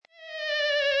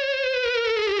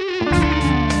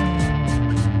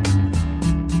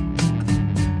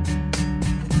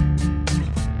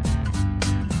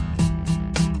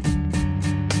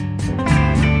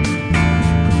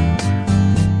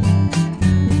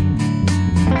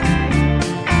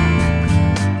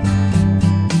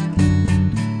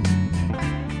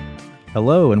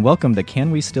Hello and welcome to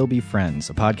Can We Still Be Friends,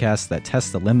 a podcast that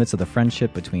tests the limits of the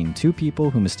friendship between two people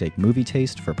who mistake movie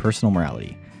taste for personal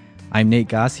morality. I'm Nate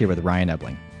Goss here with Ryan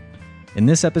Ebling. In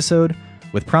this episode,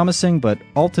 with promising but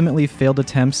ultimately failed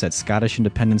attempts at Scottish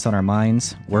independence on our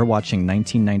minds, we're watching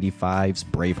 1995's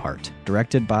Braveheart,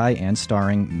 directed by and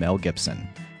starring Mel Gibson.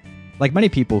 Like many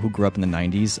people who grew up in the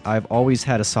 90s, I've always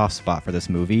had a soft spot for this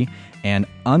movie, and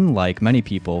unlike many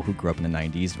people who grew up in the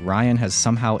 90s, Ryan has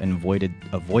somehow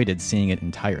avoided seeing it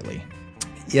entirely.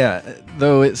 Yeah,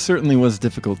 though it certainly was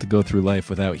difficult to go through life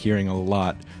without hearing a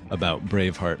lot about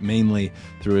Braveheart, mainly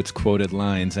through its quoted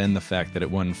lines and the fact that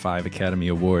it won 5 Academy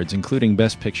Awards, including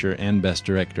Best Picture and Best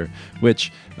Director,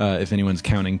 which, if anyone's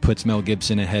counting, puts Mel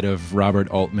Gibson ahead of Robert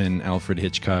Altman, Alfred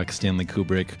Hitchcock, Stanley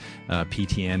Kubrick,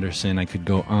 P.T. Anderson. I could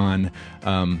go on.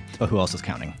 But who else is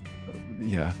counting?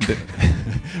 Yeah,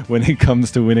 when it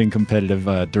comes to winning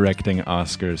competitive directing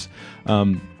Oscars.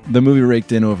 The movie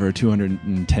raked in over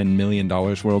 $210 million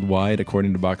worldwide,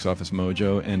 according to Box Office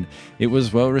Mojo, and it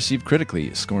was well received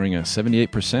critically, scoring a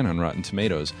 78% on Rotten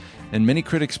Tomatoes. And many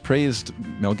critics praised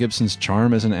Mel Gibson's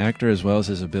charm as an actor as well as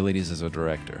his abilities as a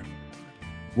director.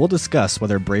 We'll discuss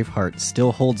whether Braveheart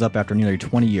still holds up after nearly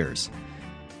 20 years.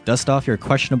 Dust off your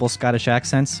questionable Scottish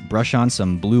accents, brush on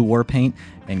some blue war paint,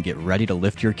 and get ready to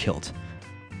lift your kilt.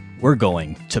 We're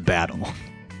going to battle.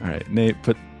 All right, Nate,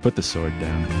 put the sword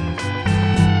down.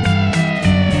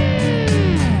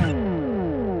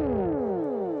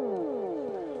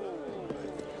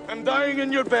 And dying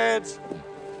in your beds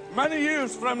many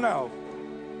years from now,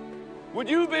 would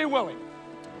you be willing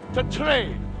to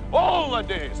trade all the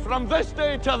days from this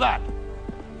day to that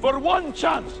for one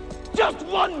chance, just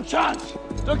one chance,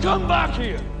 to come back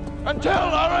here and tell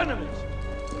our enemies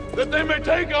that they may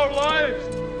take our lives,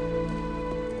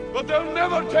 but they'll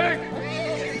never take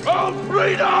our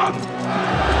freedom?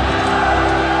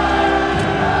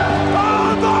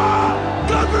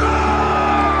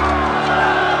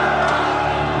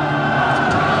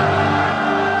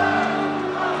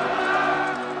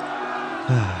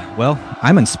 Well,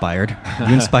 I'm inspired.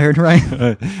 You inspired,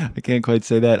 Ryan? I can't quite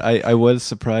say that. I was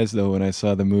surprised, though, when I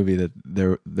saw the movie that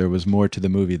there was more to the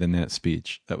movie than that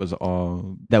speech. That was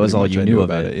all. That was all you knew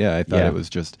about it. Yeah, I thought it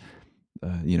was just,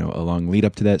 a long lead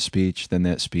up to that speech, then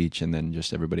that speech, and then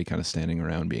just everybody kind of standing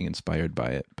around being inspired by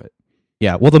it. But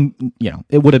yeah, well,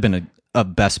 it would have been a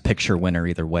Best Picture winner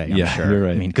either way. I'm sure. You're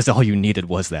right. I mean, because all you needed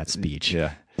was that speech.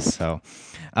 Yeah. So,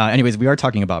 anyways, we are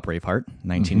talking about Braveheart,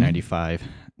 1995.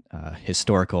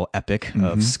 Historical epic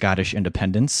of Scottish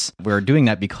independence. We're doing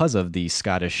that because of the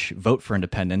Scottish vote for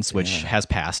independence, which has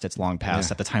passed. It's long past.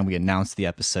 Yeah. At the time we announced the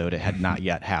episode, it had not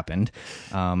yet happened.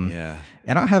 I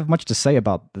don't have much to say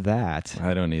about that.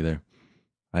 I don't either.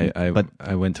 I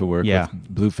went to work with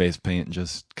blue face paint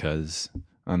just because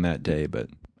on that day,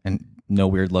 and no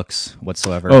weird looks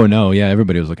whatsoever. Oh no, yeah,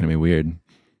 everybody was looking at me weird.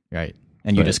 Right,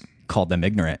 and you just called them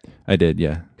ignorant. I did,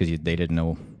 yeah, because they didn't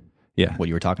know. Yeah, what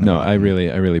you were talking about. No, I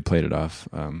really played it off.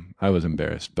 I was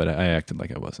embarrassed, but I acted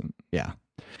like I wasn't. Yeah.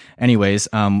 Anyways,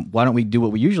 why don't we do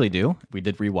what we usually do? We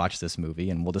did rewatch this movie,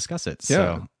 and we'll discuss it.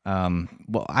 Yeah. So,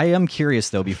 well, I am curious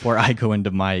though. Before I go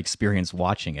into my experience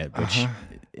watching it, which,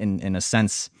 in a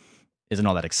sense, isn't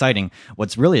all that exciting.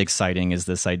 What's really exciting is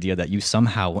this idea that you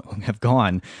somehow have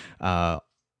gone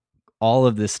all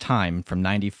of this time from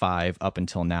 '95 up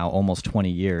until now, almost 20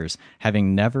 years,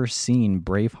 having never seen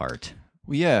Braveheart.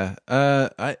 Yeah,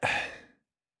 I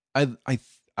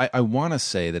want to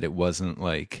say that it wasn't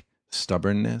like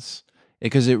stubbornness,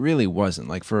 because it really wasn't.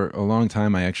 Like for a long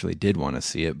time, I actually did want to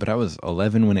see it, but I was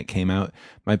 11 when it came out.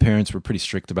 My parents were pretty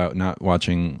strict about not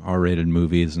watching R-rated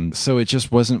movies, and so it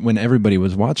just wasn't. When everybody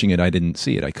was watching it, I didn't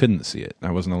see it. I couldn't see it.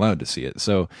 I wasn't allowed to see it.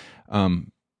 So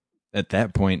at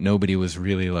that point, nobody was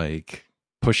really like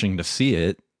pushing to see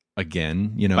it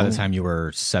again. By the time you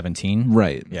were 17,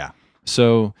 right? Yeah.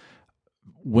 So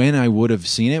when I would have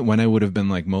seen it, when I would have been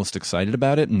like most excited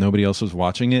about it and nobody else was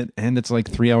watching it, and it's like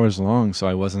 3 hours long, so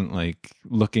I wasn't like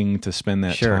looking to spend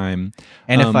that time.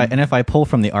 And if I pull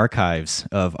from the archives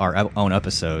of our own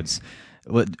episodes,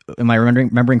 am I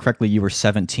remembering correctly, you were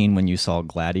 17 when you saw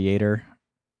Gladiator?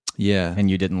 Yeah. And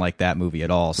you didn't like that movie at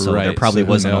all. So there probably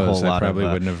wasn't a whole lot of...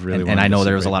 wouldn't have really and I know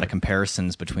there was a lot of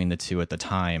comparisons between the two at the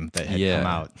time that had come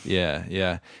out.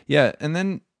 Yeah. And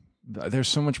then there's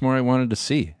so much more I wanted to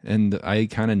see, and I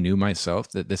kind of knew myself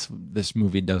that this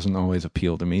movie doesn't always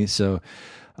appeal to me. So,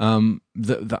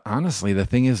 honestly, the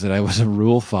thing is that I was a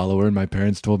rule follower, and my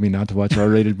parents told me not to watch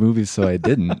R-rated movies, so I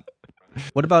didn't.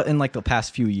 What about in like the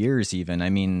past few years? Even, I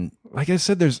mean, like I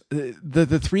said, there's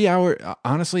the 3 hour.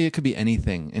 Honestly, it could be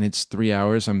anything, and it's 3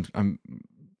 hours.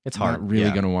 it's hard. Not really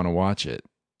Yeah. going to want to watch it.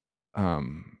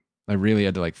 I really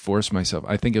had to like force myself.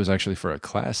 I think it was actually for a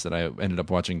class that I ended up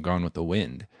watching Gone with the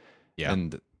Wind. Yeah.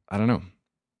 And I don't know.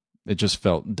 It just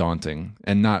felt daunting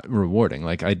and not rewarding.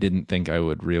 Like I didn't think I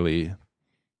would really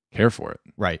care for it.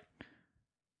 Right.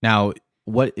 Now,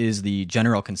 what is the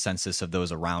general consensus of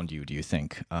those around you, do you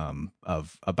think,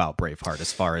 about Braveheart,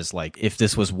 as far as like if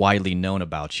this was widely known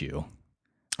about you?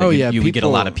 Like you would get a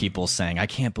lot of people saying, I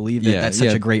can't believe it. That's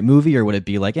such a great movie. Or would it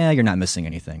be like, you're not missing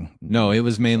anything? No, it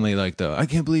was mainly like I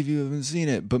can't believe you haven't seen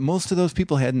it. But most of those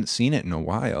people hadn't seen it in a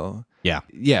while. Yeah.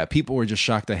 Yeah, people were just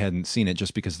shocked I hadn't seen it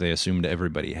just because they assumed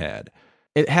everybody had.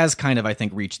 It has kind of, I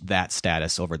think, reached that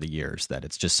status over the years that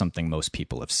it's just something most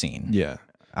people have seen. Yeah.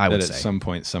 I would that say. At some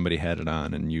point somebody had it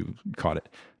on and you caught it.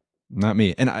 Not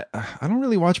me. And I don't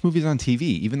really watch movies on TV,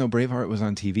 even though Braveheart was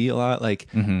on TV a lot. Like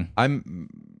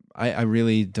I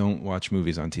really don't watch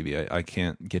movies on TV. I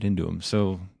can't get into them.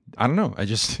 So I don't know.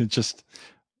 It's just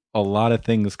a lot of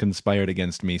things conspired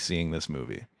against me seeing this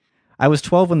movie. I was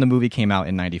 12 when the movie came out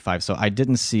in 95, so I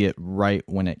didn't see it right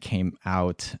when it came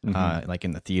out, like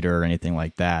in the theater or anything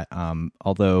like that.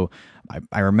 Although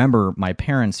I remember my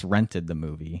parents rented the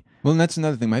movie. Well, and that's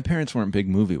another thing. My parents weren't big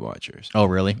movie watchers. Oh,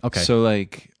 really? Okay. So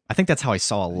like, I think that's how I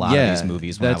saw a lot of these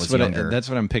movies when I was younger. That's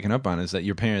what I'm picking up on, is that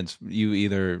your parents, you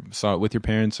either saw it with your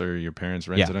parents or your parents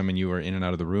rented them and you were in and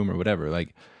out of the room or whatever.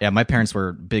 Like, yeah, my parents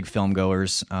were big film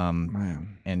goers.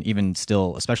 And even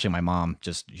still, especially my mom,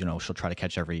 just, she'll try to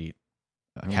catch every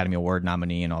Academy Award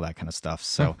nominee and all that kind of stuff.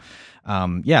 So,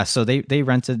 so they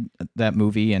rented that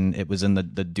movie, and it was in the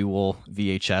dual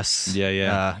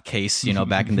VHS case,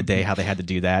 back in the day, how they had to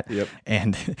do that. Yep.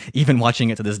 And even watching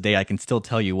it to this day, I can still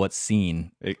tell you what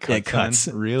scene it cuts.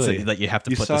 Really? So that you have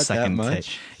to put saw the second that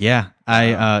much?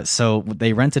 Yeah. So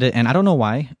they rented it, and I don't know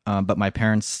why, but my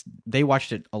parents, they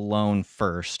watched it alone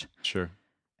first. Sure.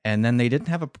 And then they didn't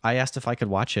have I asked if I could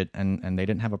watch it, and they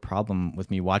didn't have a problem with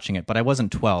me watching it. But I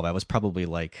wasn't 12. I was probably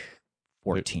like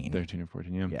 14. 13 or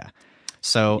 14, yeah. Yeah.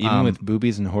 So even with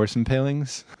boobies and horse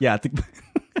impalings? Yeah. I think,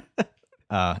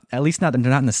 at least they're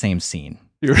not in the same scene.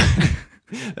 You're right.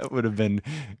 That would have been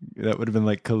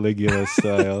like Caligula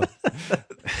style.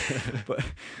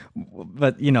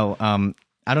 but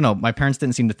I don't know. My parents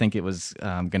didn't seem to think it was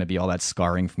going to be all that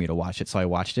scarring for me to watch it, so I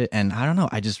watched it, and I don't know.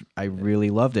 I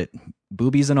really loved it,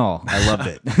 boobies and all. I loved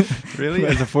it. Really,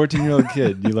 as a 14-year-old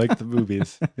kid, you liked the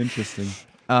boobies. Interesting.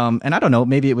 And I don't know.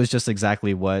 Maybe it was just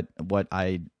exactly what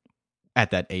I.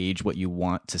 At that age, what you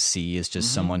want to see is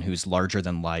just someone who's larger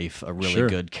than life, a really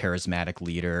good charismatic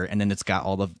leader, and then it's got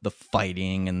all the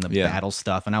fighting and the battle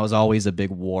stuff. And I was always a big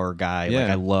war guy. Yeah.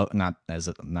 Like I love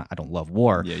I don't love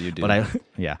war. Yeah, you do.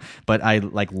 But I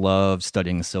like love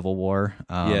studying the Civil War.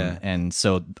 And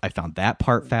so I found that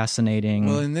part fascinating.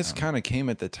 Well, and this kind of came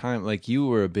at the time. Like you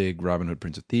were a big Robin Hood,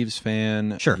 Prince of Thieves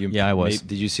fan. Sure. I was.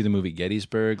 Did you see the movie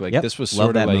Gettysburg? Like this was Love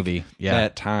sort of that like movie. Yeah.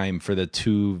 that time for the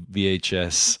two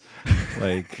VHS.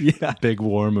 Big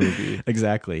war movie.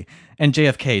 Exactly. And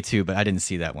JFK too, but I didn't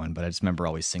see that one, but I just remember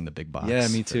always seeing the big box. Yeah,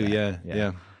 me too.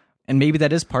 Yeah. And maybe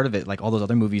that is part of it, like all those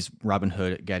other movies, Robin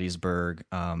Hood, Gettysburg.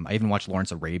 I even watched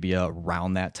Lawrence of Arabia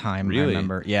around that time. Really? I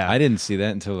remember. Yeah. I didn't see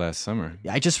that until last summer.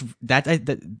 I just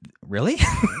really?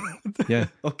 Yeah.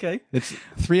 Okay. It's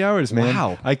 3 hours, man.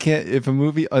 Wow. I can't, if a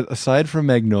movie, aside from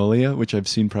Magnolia, which I've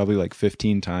seen probably like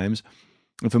 15 times,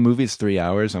 if a movie's 3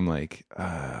 hours, I'm like,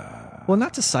 Well,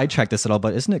 not to sidetrack this at all,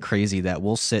 but isn't it crazy that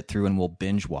we'll sit through and we'll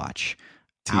binge watch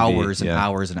TV, hours and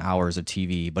hours and hours of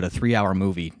TV, but a 3-hour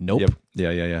movie? Nope. Yep.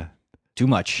 Yeah. Too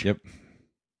much. Yep.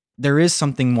 There is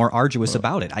something more arduous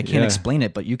about it. I can't explain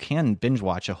it, but you can binge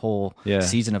watch a whole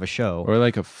season of a show. Or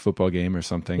like a football game or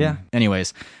something. Yeah.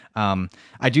 Anyways,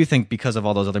 I do think because of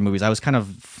all those other movies, I was kind of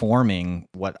forming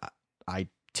what I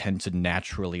tend to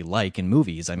naturally like in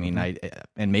movies. I mean,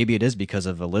 and maybe it is because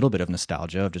of a little bit of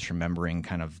nostalgia of just remembering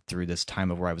kind of through this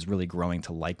time of where I was really growing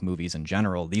to like movies in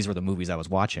general. These were the movies I was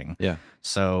watching. Yeah.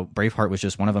 So Braveheart was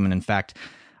just one of them. And in fact,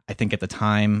 I think at the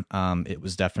time, it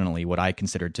was definitely what I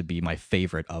considered to be my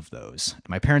favorite of those.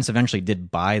 My parents eventually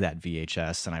did buy that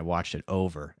VHS, and I watched it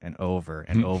over and over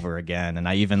and over again. And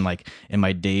I even, like, in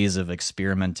my days of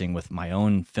experimenting with my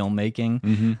own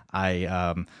filmmaking,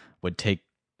 I would take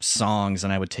songs,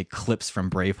 and I would take clips from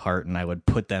Braveheart and I would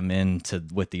put them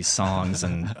with these songs,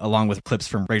 and along with clips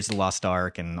from Raiders of the Lost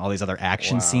Ark and all these other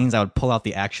action scenes. I would pull out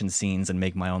the action scenes and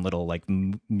make my own little like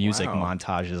music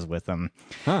montages with them.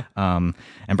 Huh. And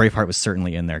Braveheart was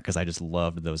certainly in there because I just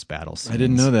loved those battle scenes. I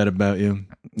didn't know that about you.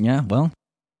 Yeah, well,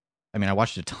 I mean, I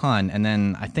watched it a ton, and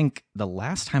then I think the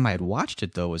last time I had watched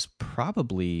it though was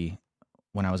probably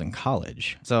when I was in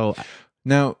college. So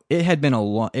Now, it had been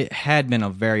a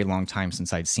very long time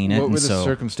since I'd seen it. what were the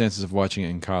circumstances of watching it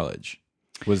in college?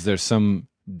 Was there some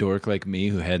dork like me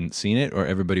who hadn't seen it, or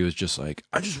everybody was just like,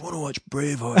 I just want to watch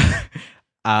Braveheart?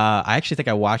 I actually think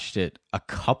I watched it a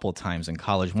couple times in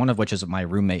college, one of which is my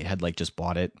roommate had like just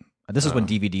bought it. This is when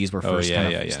DVDs were first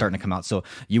starting to come out. So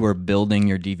you were building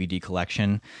your DVD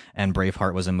collection, and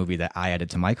Braveheart was a movie that I added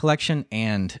to my collection,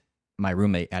 and my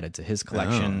roommate added to his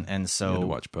collection. And so you had to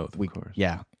watch both, of course.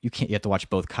 Yeah, you have to watch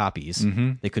both copies.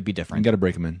 They could be different. You got to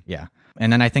break them in. Yeah.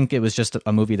 And then I think it was just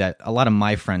a movie that a lot of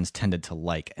my friends tended to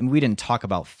like. And we didn't talk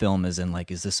about film as in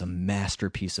like, is this a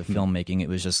masterpiece of filmmaking? It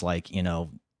was just like,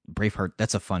 Braveheart,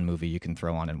 that's a fun movie you can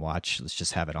throw on and watch. Let's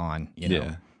just have it on,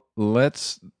 Yeah.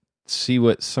 Let's see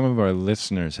what some of our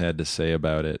listeners had to say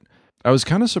about it. I was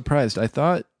kind of surprised. I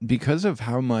thought because of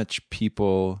how much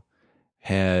people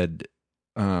had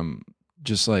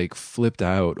just like flipped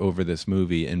out over this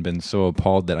movie and been so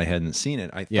appalled that I hadn't seen it,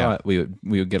 I thought we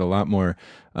would get a lot more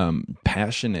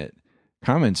passionate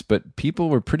comments, but people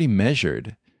were pretty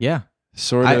measured. Yeah.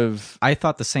 I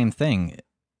thought the same thing.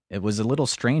 It was a little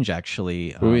strange,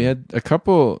 actually. We had a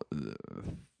couple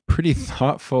pretty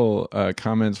thoughtful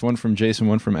comments, one from Jason,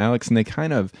 one from Alex, and they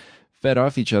kind of fed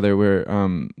off each other, where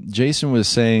Jason was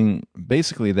saying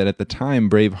basically that at the time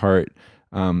Braveheart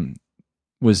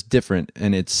was different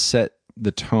and it set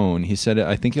the tone. He said,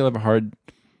 I think you'll have a hard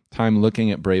time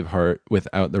looking at Braveheart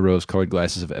without the rose-colored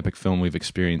glasses of epic film we've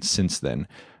experienced since then.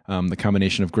 The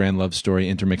combination of grand love story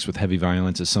intermixed with heavy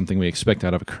violence is something we expect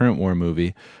out of a current war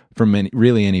movie from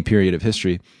really any period of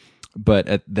history. But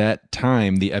at that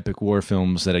time, the epic war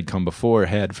films that had come before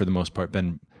had, for the most part,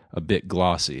 been a bit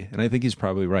glossy. And I think he's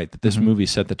probably right that this movie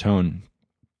set the tone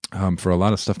for a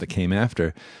lot of stuff that came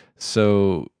after.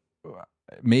 So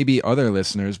maybe other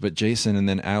listeners, but Jason and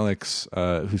then Alex,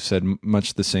 who said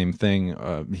much the same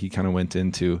thing, he kind of went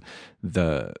into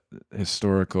the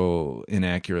historical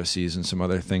inaccuracies and some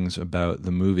other things about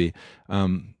the movie.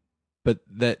 But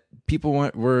that people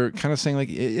were kind of saying like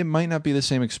it might not be the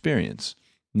same experience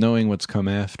knowing what's come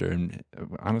after, and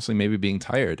honestly maybe being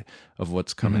tired of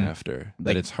what's come after,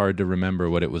 that it's hard to remember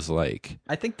what it was like.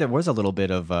 I think there was a little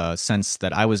bit of a sense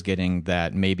that I was getting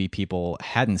that maybe people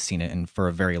hadn't seen it for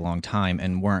a very long time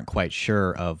and weren't quite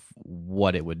sure of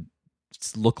what it would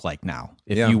look like now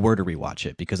if you were to rewatch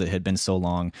it, because it had been so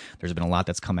long. There's been a lot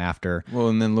that's come after. Well,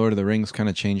 and then Lord of the Rings kind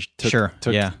of changed.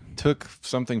 Took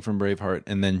something from Braveheart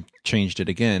and then changed it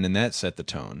again, and that set the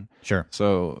tone. Sure.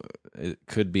 So it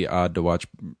could be odd to watch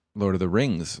Lord of the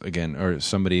Rings again, or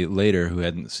somebody later who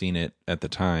hadn't seen it at the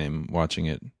time watching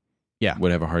it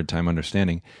would have a hard time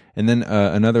understanding. And then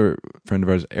another friend of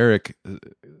ours, Eric,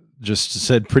 just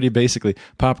said pretty basically,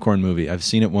 popcorn movie. I've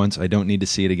seen it once. I don't need to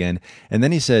see it again. And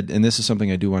then he said, and this is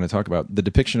something I do want to talk about, the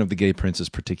depiction of the gay prince is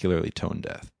particularly tone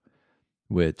deaf,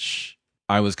 which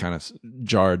I was kind of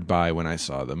jarred by when I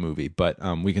saw the movie. But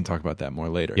we can talk about that more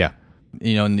later. Yeah.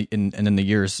 And in the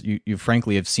years, you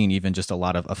frankly have seen even just a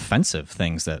lot of offensive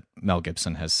things that Mel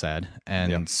Gibson has said.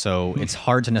 And so it's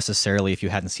hard to necessarily, if you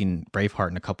hadn't seen Braveheart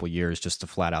in a couple of years, just to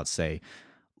flat out say,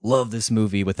 love this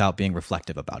movie without being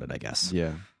reflective about it, I guess.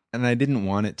 Yeah. And I didn't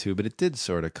want it to, but it did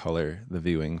sort of color the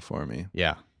viewing for me.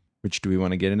 Yeah. Which, do we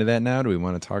want to get into that now? Do we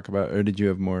want to talk about, or did you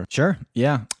have more? Sure.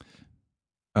 Yeah.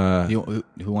 Who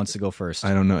wants to go first?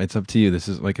 I don't know. It's up to you. This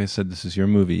is, like I said, this is your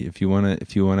movie. If you want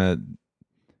to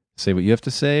say what you have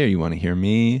to say, or you want to hear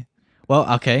me.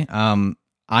 Well, okay.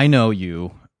 I know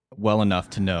you well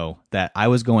enough to know that I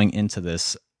was going into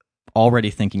this already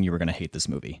thinking you were going to hate this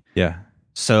movie. Yeah.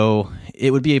 So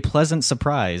it would be a pleasant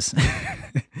surprise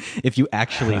if you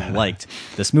actually liked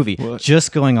this movie. What?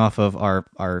 Just going off of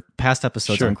our past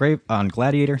episodes on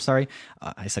Gladiator. Sorry,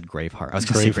 I said Graveheart. I was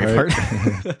going to say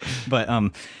Braveheart, but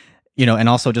and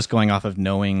also just going off of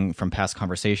knowing from past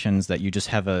conversations that you just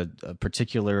have a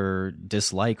particular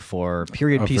dislike for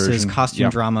period pieces, costume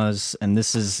dramas, and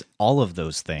this is all of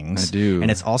those things. I do,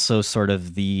 and it's also sort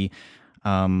of the.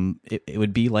 It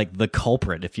would be like the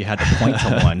culprit if you had to point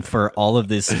to one for all of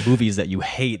these movies that you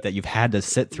hate that you've had to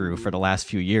sit through for the last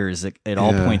few years. It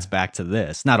all points back to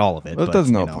this. Not all of it. Well, it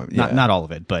doesn't all point. Not all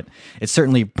of it, but it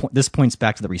certainly this points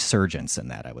back to the resurgence in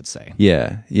that, I would say.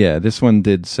 Yeah. This one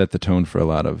did set the tone for a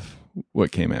lot of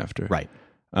what came after. Right.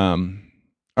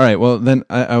 All right. Well, then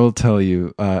I will tell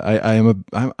you. I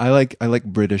like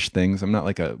British things. I'm not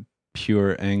like a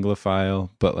pure Anglophile,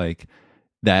 but like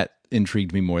that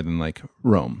intrigued me more than like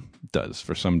Rome does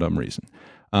for some dumb reason.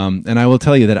 And I will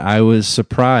tell you that I was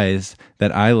surprised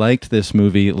that I liked this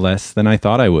movie less than I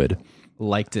thought I would.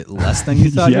 Liked it less than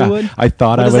you thought Yeah, you would? I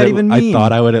thought What I does would. that even mean? I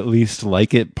thought I would at least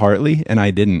like it partly, and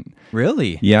I didn't.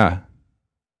 Really? Yeah,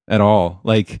 at all.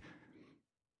 Like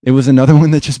it was another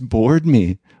one that just bored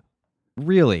me.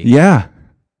 Really? Yeah.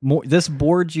 This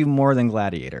bored you more than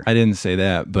Gladiator. I didn't say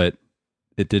that, but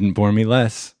it didn't bore me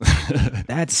less.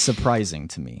 That's surprising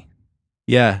to me.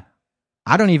 Yeah.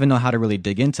 I don't even know how to really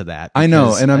dig into that. I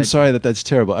know, and I'm sorry that that's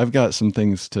terrible. I've got some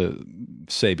things to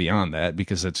say beyond that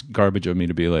because it's garbage of me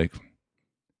to be like,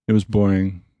 it was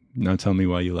boring. Now tell me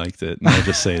why you liked it. And I'll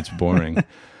just say it's boring.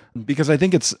 Because I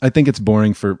think it's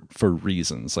boring for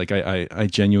reasons. Like I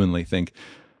genuinely think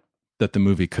that the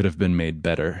movie could have been made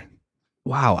better.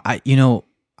 Wow.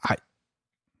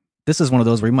 This is one of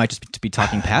those where we might just be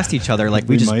talking past each other. Like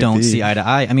we just might don't be. see eye to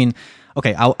eye. I mean,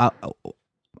 okay,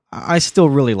 I still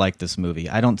really like this movie.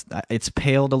 It's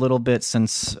paled a little bit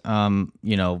since,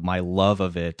 my love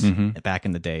of it back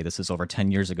in the day. This is over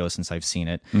 10 years ago since I've seen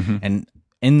it. And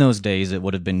in those days, it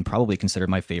would have been probably considered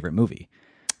my favorite movie.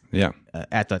 Yeah.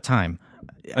 At that time.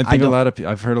 I think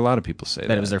I've heard a lot of people say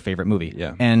that it was their favorite movie.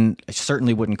 Yeah. And I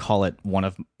certainly wouldn't call it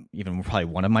probably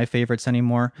one of my favorites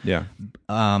anymore. Yeah.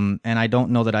 And I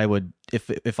don't know that I would,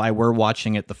 if I were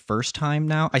watching it the first time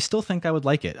now, I still think I would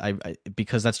like it.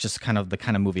 Because that's just kind of the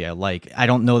kind of movie I like. I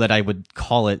don't know that I would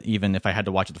call it, even if I had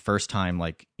to watch it the first time,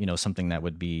 like, something that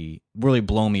would be really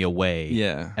blow me away.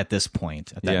 Yeah. At this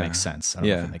point, if that Yeah. makes sense. I don't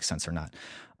know if Yeah. it makes sense or not.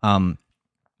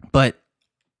 But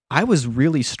I was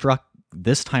really struck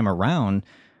this time around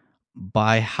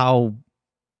by how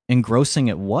engrossing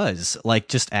it was, like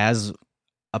just as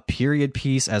a period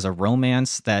piece, as a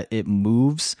romance, that it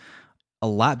moves a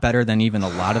lot better than even a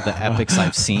lot of the epics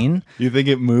I've seen. You think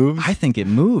it moves? I think it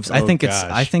moves. I Oh, think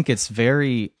gosh. it's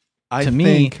very, I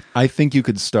think you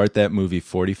could start that movie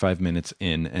 45 minutes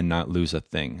in and not lose a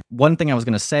thing. one thing I was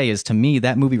going to say is, to me,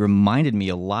 that movie reminded me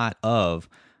a lot of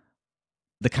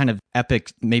the kind of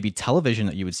epic, maybe television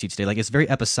that you would see today. Like, it's very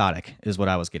episodic is what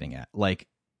I was getting at. Like,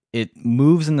 it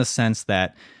moves in the sense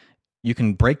that you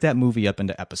can break that movie up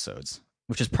into episodes,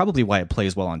 which is probably why it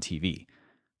plays well on TV.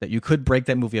 That you could break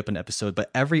that movie up into episodes, but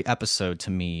every episode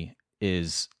to me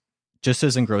is just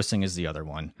as engrossing as the other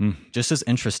one, just as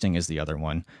interesting as the other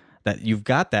one. That you've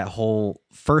got that whole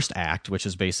first act, which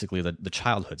is basically the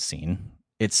childhood scene.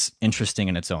 It's interesting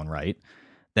in its own right.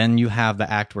 Then you have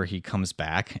the act where he comes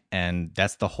back, and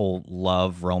that's the whole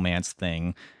love romance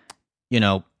thing.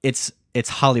 It's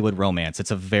Hollywood romance.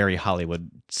 It's a very Hollywood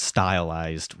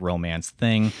stylized romance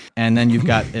thing. And then you've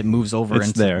got, it moves over It's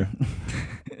into there.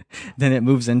 then it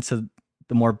moves into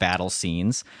the more battle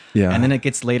scenes. Yeah. And then it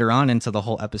gets later on into the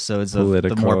whole episodes of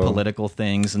the more political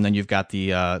things. And then you've got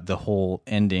the whole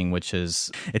ending, which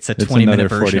is, it's a 20-minute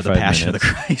version of the 45 Passion of the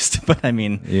minutes. Christ. But I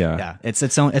mean, Yeah. it's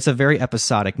a very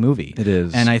episodic movie. It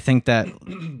is. And I think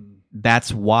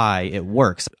that's why it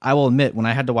works. I will admit, when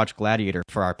I had to watch Gladiator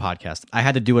for our podcast, I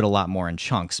had to do it a lot more in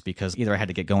chunks, because either I had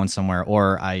to get going somewhere,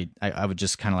 or I would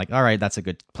just kind of like, all right, that's a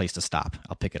good place to stop.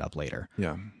 I'll pick it up later.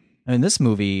 Yeah. And in this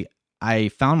movie, I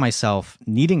found myself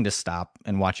needing to stop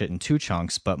and watch it in 2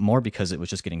 chunks, but more because it was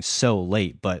just getting so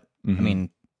late. But I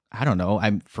mean, I don't know.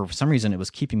 For some reason, it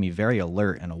was keeping me very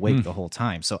alert and awake the whole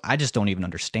time. So I just don't even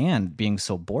understand being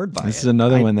so bored by it. This is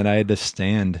another one that I had to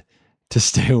stand to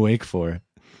stay awake for.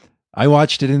 I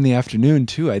watched it in the afternoon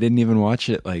too. I didn't even watch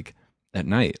it like at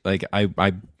night. Like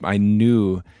I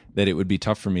knew that it would be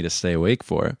tough for me to stay awake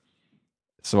for.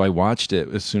 So I watched it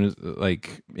as soon as,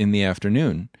 like, in the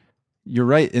afternoon. You're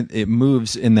right. It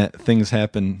moves in that things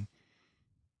happen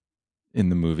in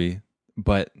the movie,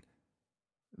 but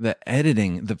the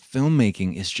editing, the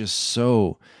filmmaking is just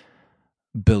so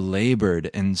belabored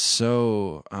and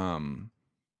so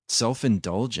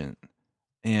self-indulgent,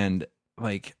 and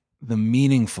like the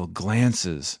meaningful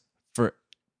glances for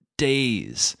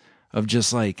days of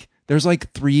just like, there's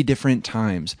like 3 different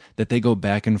times that they go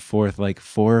back and forth like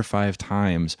 4 or 5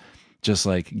 times, just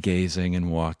like gazing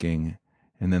and walking.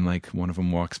 And then like one of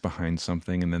them walks behind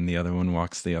something, and then the other one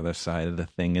walks the other side of the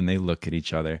thing, and they look at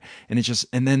each other. And it's just,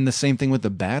 and then the same thing with the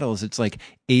battles. It's like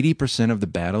 80% of the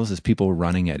battles is people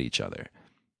running at each other.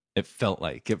 It felt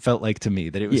like to me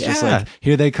that it was just Yeah. like,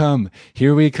 here they come,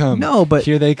 here we come. No, but-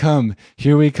 here they come,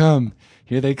 here we come,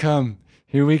 here they come,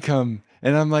 here we come.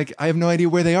 And I'm like, I have no idea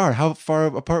where they are. How far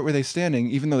apart were they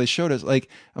standing? Even though they showed us, like,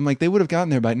 I'm like, they would have gotten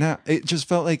there by now. It just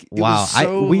felt like, it Wow, was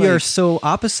so, we are like- so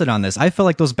opposite on this. I felt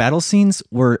like those battle scenes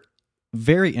were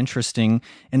very interesting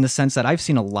in the sense that I've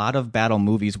seen a lot of battle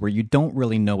movies where you don't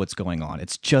really know what's going on.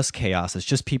 It's just chaos. It's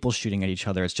just people shooting at each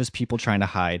other. It's just people trying to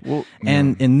hide. Well,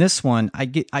 and in this one, I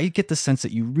get the sense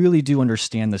that you really do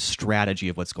understand the strategy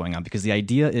of what's going on, because the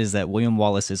idea is that William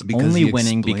Wallace is only he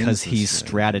winning explains because the he's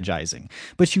strategy. strategizing.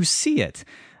 But you see it.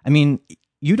 I mean,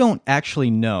 you don't actually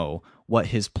know what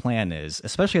his plan is,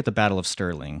 especially at the Battle of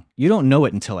Stirling. You don't know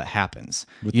it until it happens.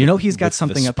 He's got with the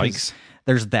something up his... spikes.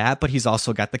 There's that, but he's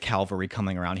also got the cavalry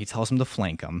coming around. He tells him to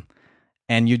flank him,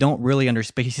 and you don't really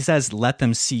understand. But he says, "Let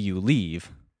them see you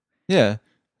leave." Yeah.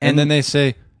 And And- then they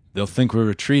say, they'll think we're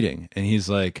retreating. And he's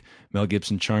like, Mel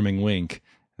Gibson, charming wink.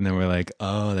 And then we're like,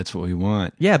 oh, that's what we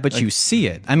want. Yeah, but you see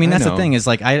it. I mean, I that's the know. thing is,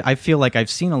 like, I feel like I've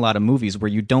seen a lot of movies where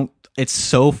you don't. It's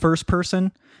so first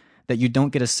person that you don't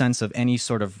get a sense of any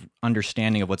sort of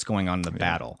understanding of what's going on in the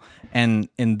battle. And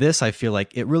in this, I feel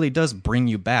like it really does bring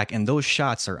you back, and those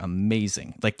shots are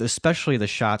amazing. Like, especially the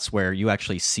shots where you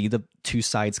actually see the two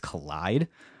sides collide.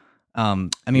 I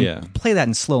mean, Yeah. play that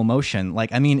in slow motion.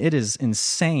 Like, I mean, it is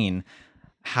insane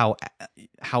how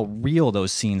real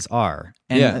those scenes are.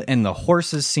 And Yeah. and the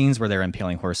horses scenes where they're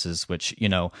impaling horses, which,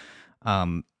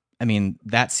 I mean,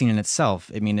 that scene in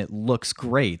itself, I mean, it looks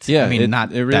great. Yeah, I mean, it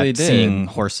really that did. seeing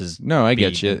horses. No, I be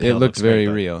get you. It impaled looked looks great, very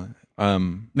but- real. I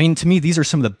mean, to me, these are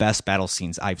some of the best battle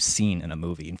scenes I've seen in a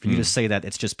movie. And for Hmm. you to say that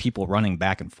it's just people running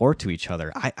back and forth to each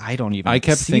other, I don't even. I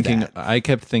kept see thinking. that. I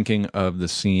kept thinking of the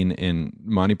scene in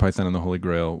Monty Python and the Holy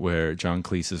Grail where John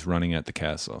Cleese is running at the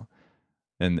castle,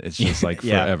 and it's just like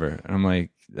Yeah. forever. And I'm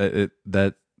like,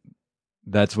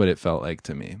 that's what it felt like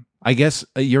to me. I guess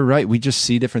you're right. We just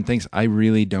see different things. I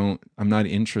really don't. I'm not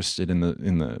interested in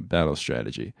the battle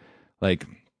strategy. Like,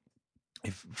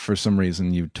 if for some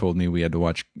reason you told me we had to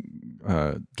watch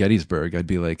Gettysburg, I'd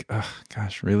be like, oh,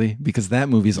 gosh, really? Because that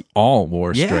movie's all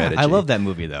war Yeah, strategy. I love that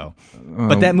movie though.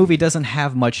 But that movie doesn't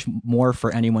have much more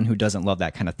for anyone who doesn't love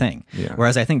that kind of thing. Yeah.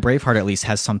 Whereas I think Braveheart at least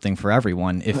has something for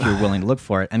everyone if you're willing to look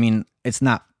for it. I mean, it's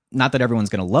not that everyone's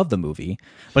going to love the movie,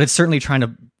 but it's certainly trying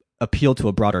to appeal to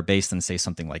a broader base than, say,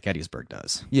 something like Gettysburg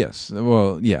does. Yes.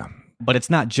 Well, yeah. But it's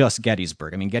not just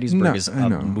Gettysburg. I mean, Gettysburg No, is I a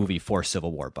know. movie for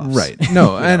Civil War buffs. Right.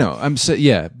 No, I know.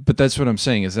 Yeah, but that's what I'm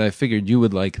saying is I figured you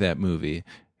would like that movie,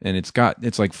 and it's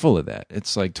like full of that.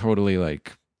 It's like totally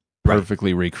like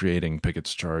perfectly recreating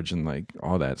Pickett's Charge and like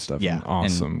all that stuff. Yeah. And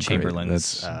awesome. And Great.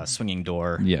 Chamberlain's That's swinging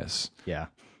door. yes, Yeah.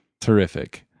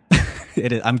 terrific.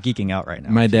 I'm geeking out right now.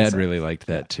 My I should dad say. really liked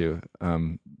that too.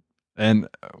 And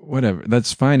whatever,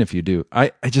 that's fine if you do.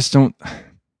 I just don't.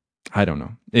 I don't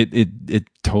know. It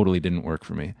totally didn't work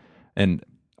for me. And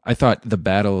I thought the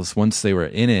battles, once they were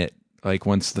in it, like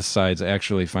once the sides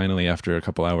actually finally after a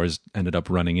couple hours ended up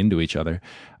running into each other,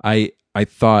 I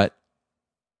thought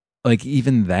like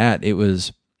even that it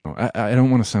was. I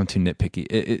don't want to sound too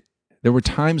nitpicky. There were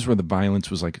times where the violence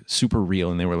was like super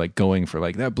real and they were like going for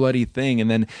like that bloody thing.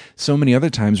 And then so many other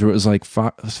times where it was like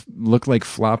looked like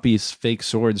floppy fake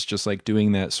swords, just like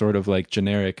doing that sort of like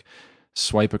generic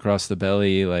swipe across the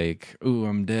belly, like, ooh,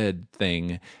 I'm dead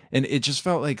thing. And it just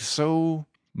felt like so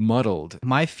muddled.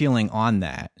 My feeling on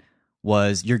that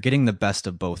was you're getting the best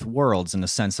of both worlds in the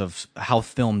sense of how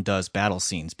film does battle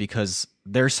scenes, because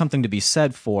there's something to be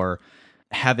said for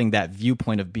having that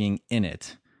viewpoint of being in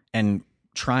it and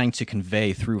trying to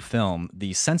convey through film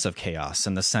the sense of chaos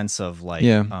and the sense of like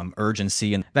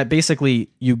urgency, and that basically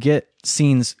you get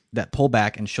scenes that pull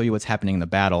back and show you what's happening in the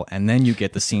battle, and then you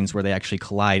get the scenes where they actually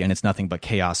collide and it's nothing but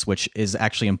chaos, which is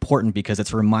actually important because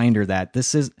it's a reminder that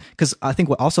this is, because I think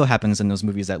what also happens in those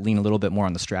movies that lean a little bit more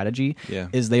on the strategy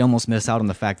is they almost miss out on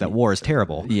the fact that war is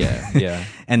terrible. Yeah.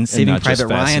 And Saving not just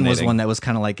Private Ryan was fascinating. one that was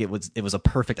kind of like it was a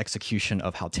perfect execution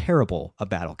of how terrible a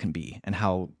battle can be and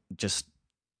how just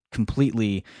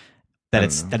completely that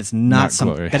it's not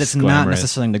glorious, that it's not glamorous.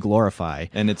 necessarily to glorify.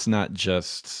 And it's not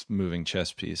just moving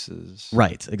chess pieces.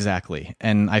 Right, exactly.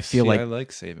 And I feel I like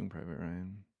like Saving Private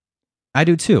Ryan. I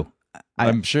do too.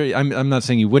 I'm sure. I'm not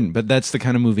saying you wouldn't, but that's the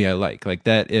kind of movie I like. Like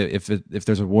that. If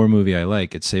there's a war movie I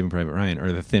like, it's Saving Private Ryan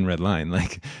or The Thin Red Line,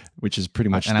 like which is pretty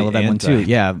much. And the I love that one too.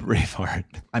 anti- Yeah, Braveheart.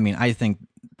 I mean, I think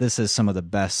this is some of the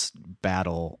best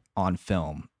battle on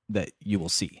film that you will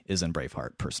see is in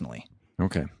Braveheart, personally.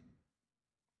 Okay.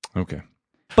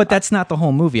 But that's not the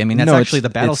whole movie. I mean, that's No, actually it's-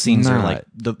 the battle it's scenes are not. like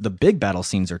the big battle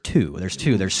scenes are two. There's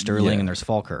two. There's Sterling Yeah. and there's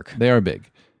Falkirk. They are big.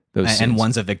 Those And scenes.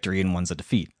 one's a victory and one's a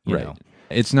defeat. You right. know?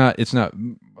 It's not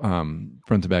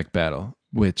front to back battle,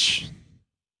 which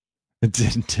it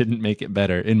didn't make it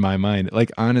better in my mind.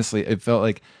 Like honestly, it felt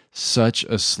like such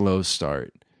a slow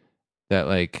start. That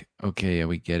like, okay, yeah,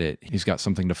 we get it. He's got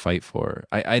something to fight for.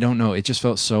 I don't know. It just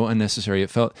felt so unnecessary. It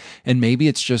felt, and maybe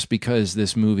it's just because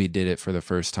this movie did it for the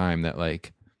first time that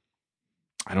like,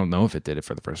 I don't know if it did it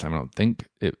for the first time. I don't think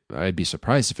it. I'd be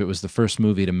surprised if it was the first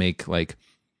movie to make like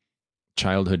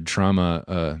childhood trauma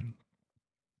a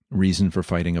reason for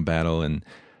fighting a battle, and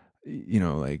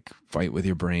like fight with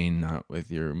your brain, not with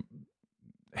your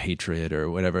hatred or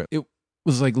whatever. It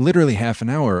was like literally half an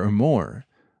hour or more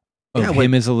of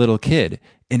him as a little kid,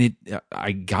 and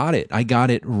I got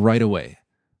it right away.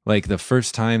 Like the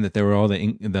first time that there were all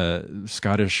the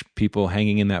Scottish people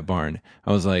hanging in that barn,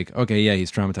 I was like, okay, yeah,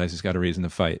 he's traumatized. He's got a reason to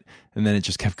fight. And then it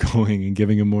just kept going and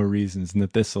giving him more reasons, and the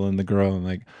thistle and the girl and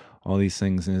like all these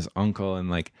things and his uncle. And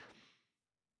like,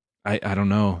 I don't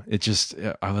know. It just,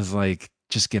 I was like,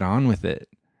 just get on with it.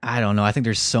 I don't know. I think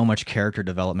there's so much character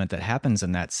development that happens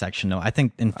in that section. No, I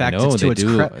think in fact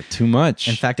it's too much.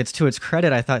 In fact, it's to its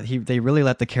credit. I thought they really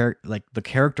let the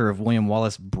character of William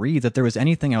Wallace breathe. If there was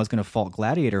anything I was going to fault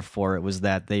Gladiator for, it was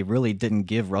that they really didn't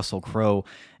give Russell Crowe.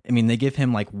 I mean, they give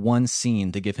him like one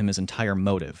scene to give him his entire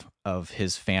motive of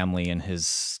his family and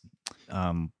his,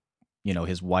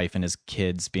 his wife and his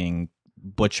kids being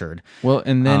butchered. Well,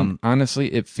 and then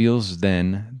honestly, it feels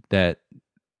then that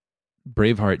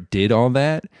Braveheart did all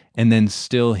that and then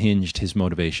still hinged his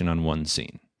motivation on one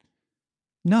scene.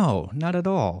 No, not at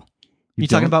all. You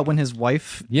talking about when his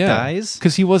wife dies?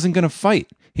 Because he wasn't going to fight.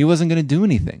 He wasn't going to do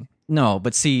anything. No,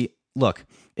 but see, look,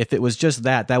 if it was just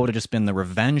that would have just been the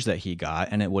revenge that he got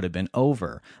and it would have been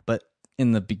over. But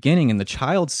in the beginning, in the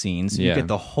child scenes, you get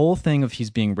the whole thing of he's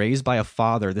being raised by a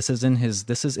father. This is in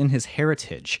his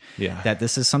heritage. Yeah. That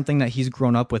this is something that he's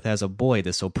grown up with as a boy,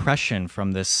 this oppression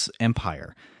from this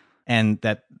empire. And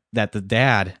that the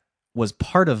dad was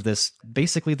part of this,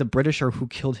 basically the British are who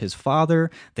killed his father.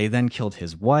 They then killed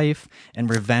his wife, and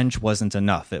revenge wasn't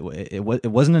enough. It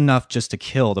wasn't enough just to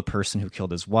kill the person who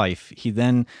killed his wife. He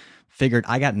then figured,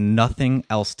 I got nothing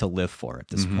else to live for at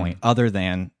this point other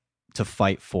than to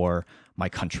fight for my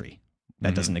country.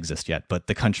 That doesn't exist yet, but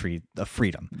the country of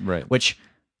freedom. Right. Which,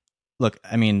 look,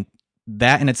 I mean,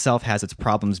 that in itself has its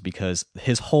problems because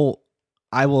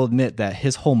I will admit that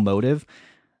his whole motive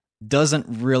doesn't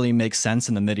really make sense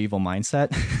in the medieval mindset.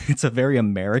 It's a very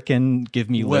American, give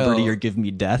me liberty or give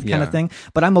me death kind of thing.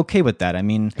 But I'm okay with that. I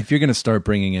mean, if you're going to start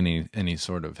bringing any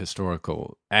sort of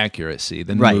historical accuracy,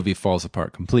 then the movie falls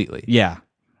apart completely. Yeah.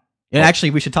 And actually,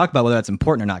 we should talk about whether that's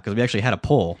important or not, because we actually had a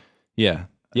poll. Yeah.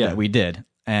 That we did.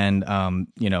 And,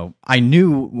 I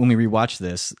knew when we rewatched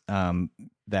this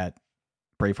that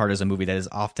Braveheart is a movie that is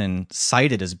often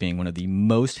cited as being one of the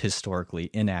most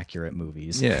historically inaccurate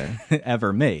movies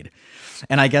ever made.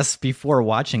 And I guess before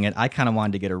watching it, I kind of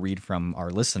wanted to get a read from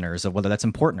our listeners of whether that's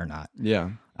important or not.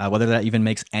 Yeah. Whether that even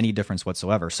makes any difference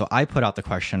whatsoever. So I put out the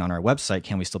question on our website,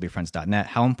 canwestillbefriends.net,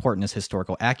 how important is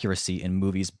historical accuracy in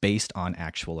movies based on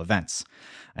actual events?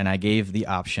 And I gave the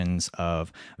options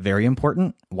of very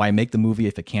important, why make the movie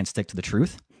if it can't stick to the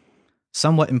truth?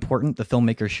 Somewhat important, the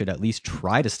filmmaker should at least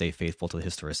try to stay faithful to the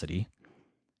historicity.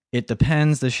 It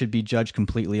depends, this should be judged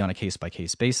completely on a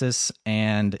case-by-case basis,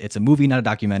 and it's a movie, not a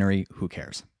documentary, who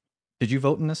cares? Did you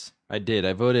vote in this? I did.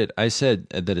 I voted. I said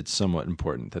that it's somewhat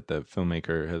important that the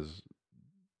filmmaker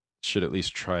should at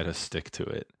least try to stick to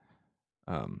it.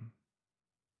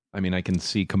 I mean, I can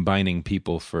see combining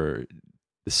people for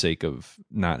the sake of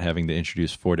not having to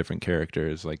introduce 4 different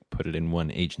characters, like put it in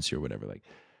one agency or whatever. Like,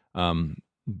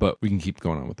 but we can keep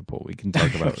going on with the poll. We can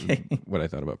talk about what I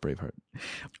thought about Braveheart.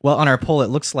 Well, on our poll, it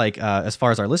looks like, as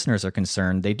far as our listeners are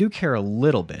concerned, they do care a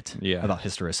little bit about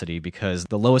historicity, because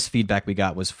the lowest feedback we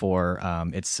got was for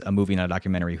it's a movie, not a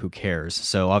documentary, who cares?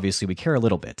 So obviously we care a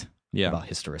little bit about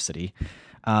historicity.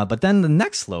 But then the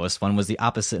next lowest one was the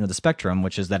opposite end of the spectrum,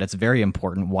 which is that it's very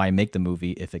important. Why make the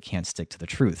movie if it can't stick to the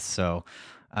truth? So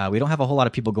we don't have a whole lot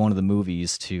of people going to the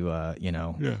movies to,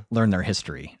 learn their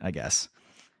history, I guess.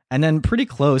 And then pretty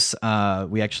close,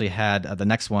 we actually had the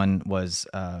next one was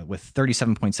with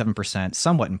 37.7%,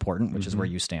 somewhat important, which is where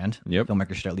you stand. Yep.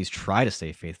 Filmmakers should at least try to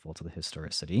stay faithful to the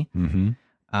historicity.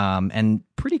 And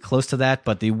pretty close to that,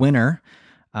 but the winner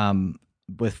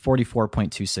with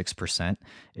 44.26%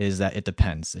 is that it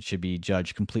depends. It should be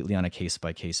judged completely on a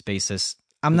case-by-case basis.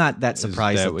 I'm not that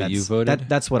surprised. Is that what you voted?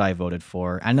 That's what I voted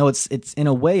for. I know it's in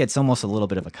a way, it's almost a little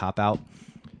bit of a cop-out.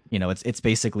 It's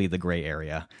basically the gray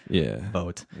area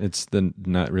vote. It's the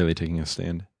not really taking a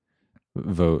stand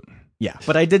vote. Yeah,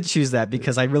 but I did choose that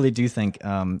because I really do think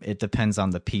it depends on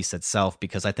the piece itself,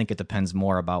 because I think it depends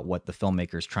more about what the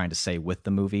filmmaker is trying to say with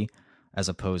the movie as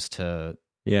opposed to...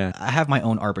 Yeah. I have my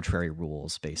own arbitrary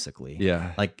rules, basically.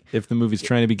 Yeah. Like, if the movie's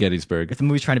trying to be Gettysburg,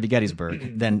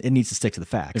 then it needs to stick to the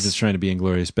facts. If it's trying to be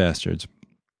Inglourious Bastards,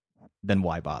 then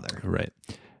why bother? Right.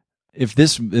 If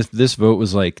this vote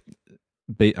was like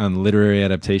on literary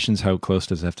adaptations, how close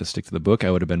does it have to stick to the book? I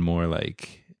would have been more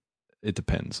like it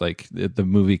depends. Like the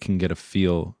movie can get a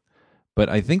feel, but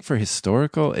I think for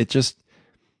historical,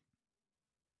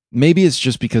 maybe it's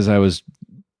just because I was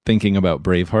thinking about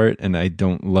Braveheart and I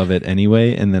don't love it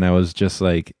anyway. And then I was just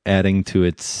like adding to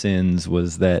its sins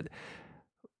was that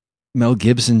Mel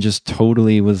Gibson just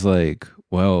totally was like,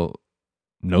 well,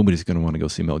 nobody's going to want to go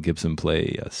see Mel Gibson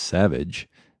play a savage.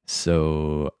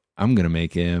 So I'm going to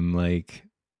make him like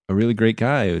a really great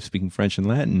guy who's speaking French and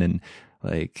Latin and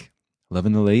like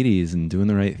loving the ladies and doing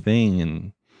the right thing.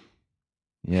 And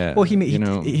yeah, well,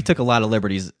 he took a lot of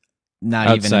liberties, not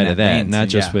outside even in of that, vein, not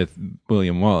just yeah. with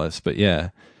William Wallace, but yeah,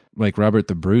 like Robert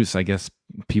the Bruce, I guess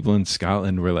people in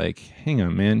Scotland were like, hang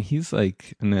on, man, he's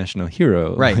like a national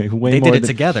hero. Right. Like, They did it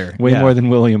together. Way Yeah. more than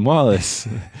William Wallace.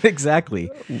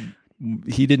 Exactly.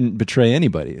 He didn't betray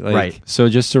anybody. Like, Right. So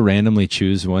just to randomly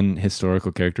choose one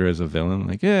historical character as a villain,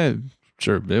 like, yeah,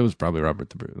 sure, it was probably Robert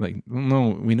the Bruce. Like, no,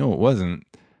 we know it wasn't.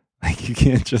 Like, you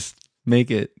can't just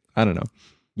make it, I don't know.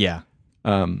 Yeah.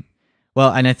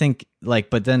 Well, and I think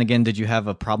but then again, did you have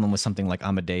a problem with something like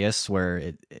Amadeus, where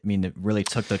it really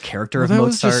took the character of that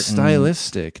Mozart? was just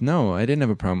stylistic. No, I didn't have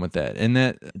a problem with that. And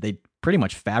that They pretty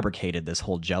much fabricated this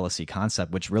whole jealousy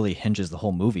concept, which really hinges the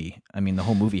whole movie. I mean, the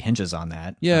whole movie hinges on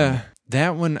that. Yeah,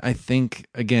 that one, I think,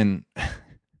 again,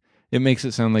 it makes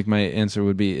it sound like my answer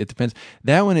would be, it depends.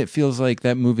 That one, it feels like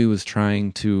that movie was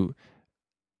trying to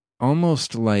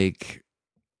almost like,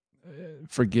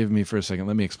 forgive me for a second,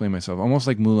 let me explain myself, almost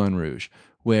like Moulin Rouge,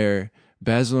 where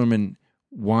Baz Luhrmann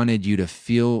wanted you to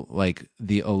feel like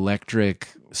the electric,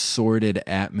 sordid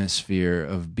atmosphere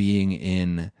of being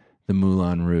in the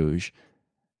Moulin Rouge.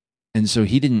 And so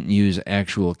he didn't use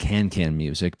actual can-can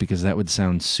music because that would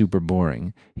sound super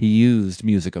boring. He used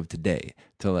music of today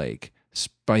to like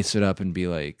spice it up and be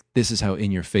like, this is how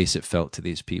in your face it felt to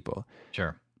these people.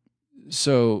 Sure.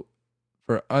 So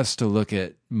for us to look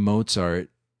at Mozart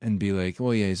and be like,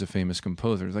 well, yeah, he's a famous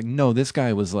composer. It's like, no, this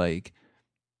guy was like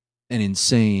an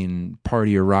insane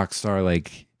partier rock star.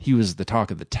 Like he was the talk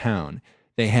of the town.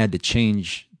 They had to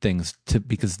change things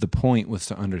because the point was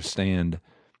to understand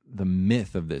the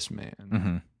myth of this man.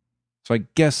 Mm-hmm. So I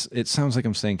guess it sounds like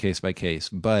I'm saying case by case,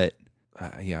 but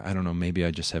yeah, I don't know. Maybe I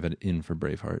just have it in for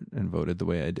Braveheart and voted the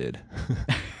way I did.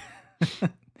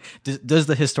 Does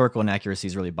the historical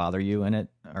inaccuracies really bother you in it,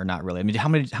 or not really? I mean,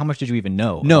 how much did you even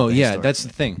know? No, about the yeah, historical that's the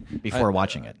thing. before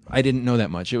watching it. I didn't know that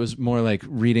much. It was more like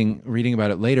reading about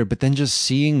it later, but then just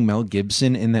seeing Mel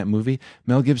Gibson in that movie.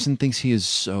 Mel Gibson thinks he is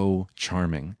so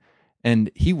charming.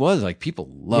 And he was like, people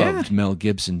loved Mel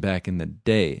Gibson back in the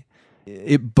day.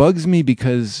 It bugs me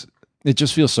because it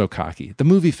just feels so cocky. The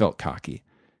movie felt cocky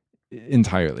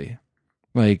entirely.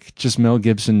 Like just Mel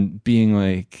Gibson being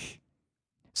like,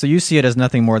 So you see it as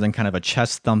nothing more than kind of a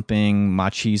chest thumping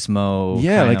machismo.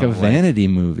 yeah, kind like a of vanity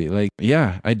movie. Like,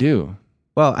 yeah, I do.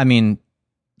 Well, I mean,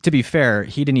 to be fair,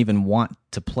 he didn't even want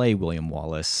to play William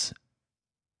Wallace.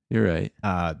 You're right.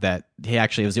 That he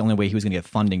actually, it was the only way he was going to get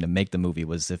funding to make the movie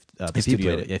was if the he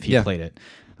studio, played it. if he Yeah. played it.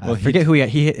 Well, Forget who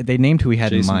they named who he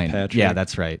had in Jason mind. Patrick. Yeah,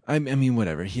 that's right. I mean,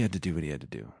 whatever. He had to do what he had to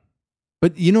do.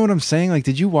 But you know what I'm saying? Like,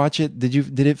 did you watch it?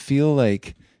 Did it feel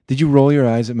like, did you roll your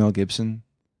eyes at Mel Gibson?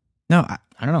 No,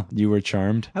 I don't know. You were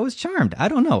charmed? I was charmed. I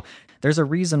don't know. There's a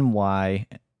reason why,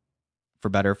 for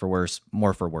better, for worse,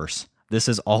 more for worse, this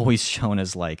is always shown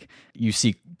as like, you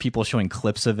see people showing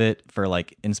clips of it for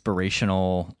like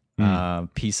inspirational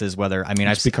pieces, whether, I mean,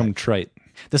 It's become trite.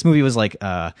 This movie was like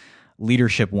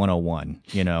leadership 101,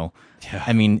 you know? Yeah.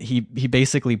 I mean, he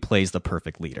basically plays the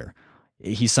perfect leader.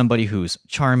 He's somebody who's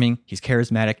charming, he's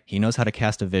charismatic, he knows how to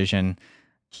cast a vision,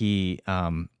 he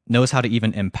knows how to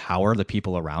even empower the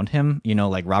people around him. You know,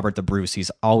 like Robert the Bruce,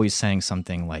 he's always saying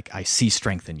something like, I see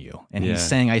strength in you. And he's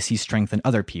saying, I see strength in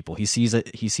other people. He sees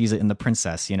it in the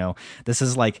princess, you know? This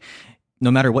is like,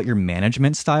 no matter what your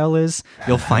management style is,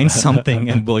 you'll find something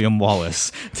in William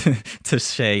Wallace to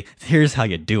say, here's how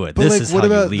you do it. But This like, is what how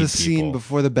you about lead the people. scene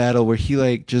before the battle where he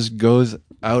like just goes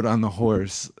out on the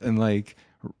horse and like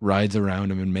rides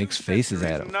around him and makes faces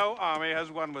at him? No army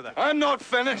has won with it. I'm not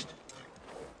finished.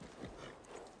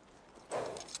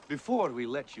 Before we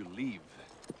let you leave,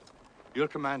 your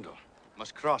commander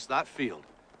must cross that field,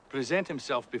 present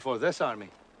himself before this army,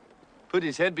 put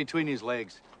his head between his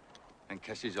legs, and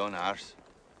kiss his own arse.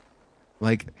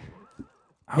 Like,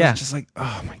 I Yeah. was just like,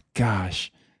 oh my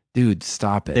gosh, dude,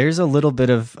 stop it. There's a little bit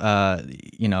of,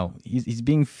 you know, he's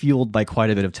being fueled by quite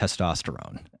a bit of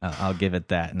testosterone. I'll give it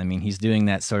that. And I mean, he's doing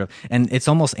that sort of, and it's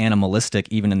almost animalistic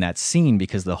even in that scene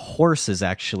because the horse is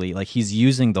actually, like, he's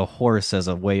using the horse as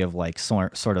a way of like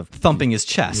sort of thumping his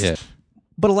chest. Yeah.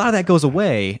 But a lot of that goes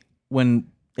away when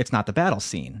it's not the battle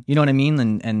scene. You know what I mean?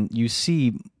 And you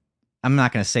see I'm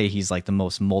not going to say he's like the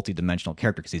most multidimensional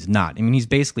character because he's not. I mean, he's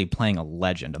basically playing a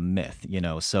legend, a myth,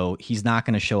 so he's not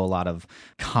going to show a lot of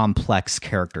complex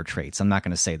character traits. I'm not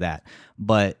going to say that,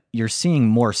 but you're seeing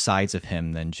more sides of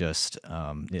him than just,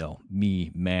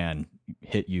 me, man,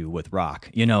 hit you with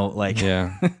rock,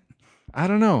 Yeah. I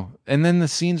don't know. And then the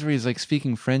scenes where he's like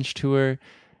speaking French to her,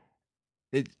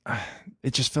 it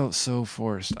just felt so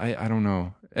forced. I don't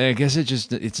know. I guess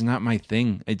it's not my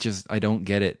thing. I don't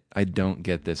get it. I don't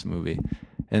get this movie.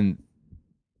 And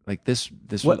like this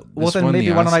well, this then won maybe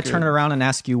the why don't I Oscar. turn it around and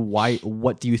ask you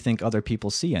what do you think other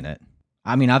people see in it?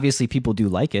 I mean, obviously people do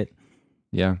like it.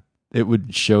 Yeah. It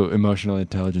would show emotional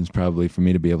intelligence probably for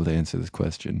me to be able to answer this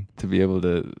question, to be able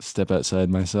to step outside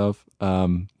myself.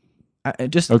 Okay.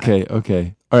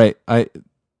 All right.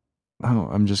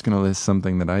 I'm just going to list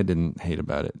something that I didn't hate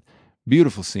about it.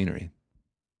 Beautiful scenery.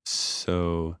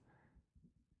 So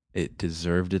it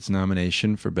deserved its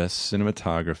nomination for best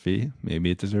cinematography. Maybe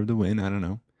it deserved a win. I don't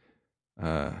know.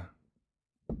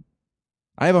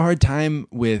 I have a hard time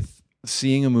with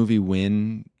seeing a movie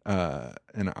win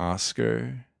an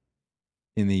Oscar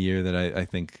in the year that I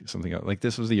think something else. Like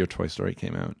this was the year Toy Story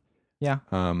came out. Yeah.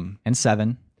 And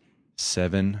Seven,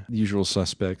 The Usual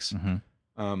Suspects.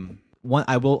 Mm-hmm.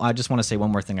 I just want to say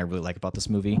one more thing I really like about this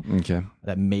movie. Okay.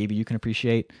 That maybe you can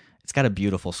appreciate. It's got a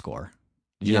beautiful score.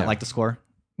 Did you not like the score?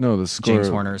 No, the score. James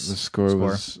Horner's score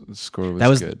was that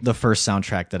was good. the first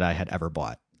soundtrack that I had ever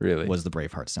bought. Really? Was the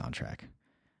Braveheart soundtrack,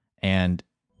 and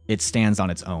it stands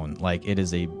on its own. Like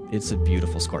it's a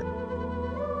beautiful score.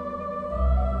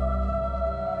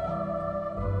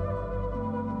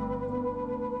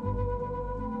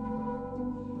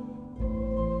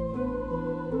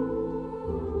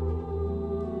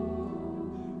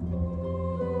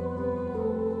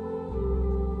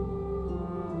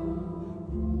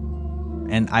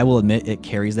 And I will admit it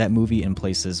carries that movie in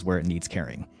places where it needs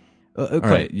carrying. All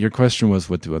right. Your question was,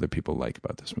 what do other people like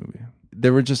about this movie?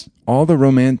 There were just all the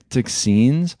romantic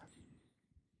scenes.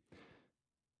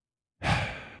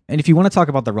 And if you want to talk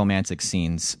about the romantic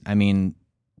scenes, I mean,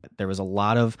 there was a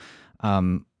lot of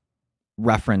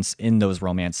reference in those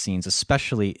romance scenes,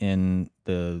 especially in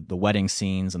the wedding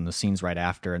scenes and the scenes right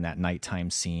after and that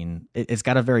nighttime scene. It's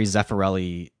got a very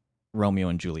Zeffirelli Romeo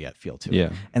and Juliet feel to it.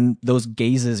 Yeah. And those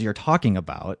gazes you're talking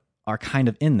about are kind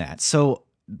of in that. So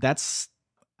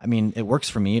it works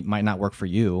for me. It might not work for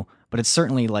you, but it's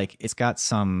certainly like it's got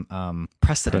some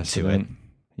precedent to it.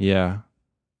 Yeah.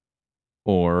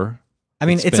 Or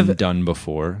it's been done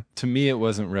before. To me, it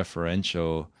wasn't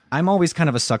referential. I'm always kind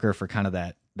of a sucker for kind of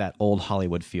that old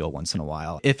Hollywood feel once in a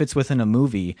while. If it's within a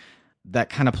movie that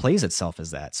kind of plays itself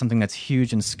as that, something that's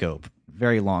huge in scope,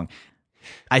 very long.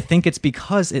 I think it's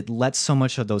because it lets so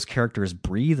much of those characters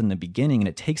breathe in the beginning and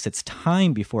it takes its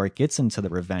time before it gets into the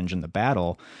revenge and the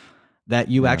battle that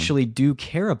you actually do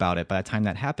care about it by the time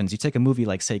that happens. You take a movie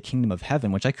like, say, Kingdom of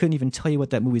Heaven, which I couldn't even tell you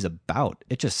what that movie's about.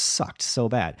 It just sucked so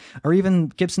bad. Or even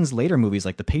Gibson's later movies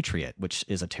like The Patriot, which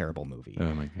is a terrible movie.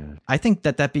 Oh, my God. I think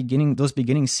those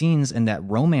beginning scenes and that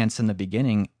romance in the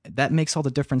beginning, that makes all the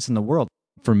difference in the world.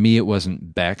 For me, it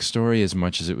wasn't backstory as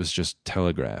much as it was just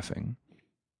telegraphing.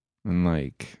 And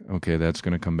like, okay, that's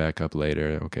going to come back up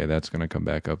later. Okay, that's going to come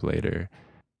back up later.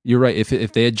 You're right.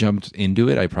 If they had jumped into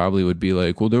it, I probably would be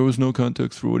like, well, there was no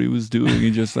context for what he was doing.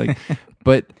 You just like,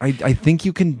 but I think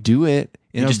you can do it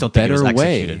in a better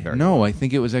way. No, I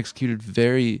think it was executed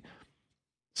very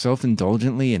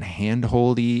self-indulgently and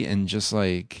hand-holdy and just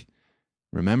like,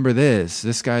 remember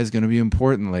this guy's going to be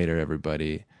important later,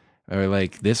 everybody. Or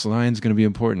like, this line's going to be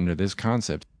important or this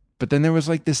concept. But then there was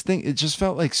like this thing, it just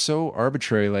felt like so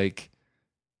arbitrary. Like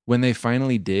when they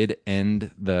finally did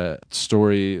end the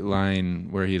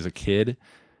storyline where he's a kid,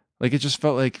 like it just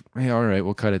felt like, hey, all right,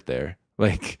 we'll cut it there.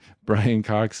 Like Brian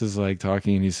Cox is like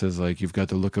talking and he says like, you've got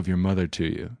the look of your mother to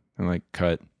you. And like,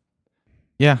 cut.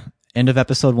 Yeah. End of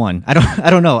episode 1.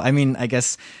 I don't know. I mean, I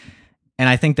guess, and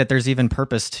I think that there's even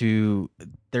purpose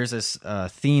there's this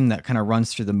theme that kind of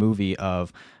runs through the movie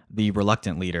of the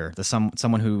reluctant leader,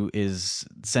 someone who is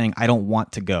saying, I don't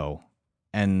want to go.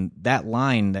 And that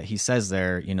line that he says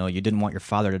there, you didn't want your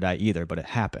father to die either, but it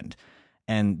happened.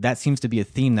 And that seems to be a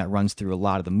theme that runs through a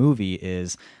lot of the movie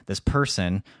is this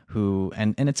person who,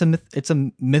 and it's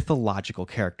a mythological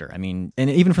character. I mean, and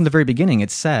even from the very beginning, it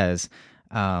says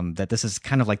that this is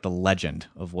kind of like the legend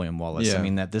of William Wallace. Yeah.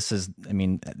 I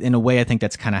mean, in a way, I think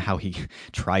that's kind of how he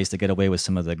tries to get away with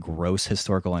some of the gross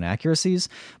historical inaccuracies.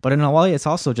 But in a way, it's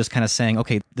also just kind of saying,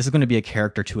 okay, this is going to be a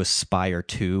character to aspire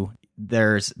to.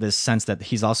 There's this sense that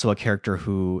he's also a character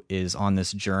who is on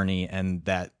this journey, and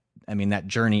that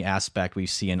journey aspect we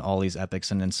see in all these epics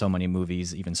and in so many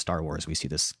movies, even Star Wars, we see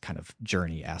this kind of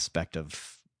journey aspect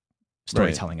of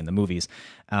storytelling in the movies.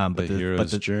 But the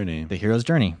hero's journey. The hero's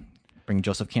journey. Bring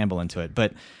Joseph Campbell into it.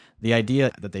 But the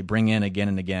idea that they bring in again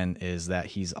and again is that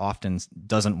he's often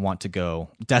doesn't want to go.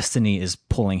 Destiny is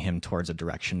pulling him towards a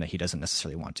direction that he doesn't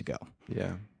necessarily want to go.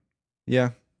 Yeah. Yeah.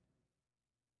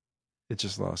 It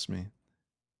just lost me.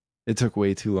 It took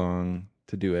way too long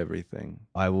to do everything.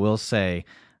 I will say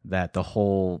that the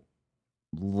whole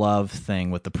love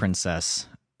thing with the princess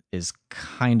is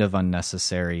kind of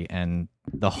unnecessary, and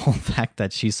the whole fact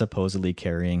that she's supposedly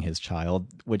carrying his child,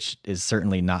 which is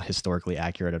certainly not historically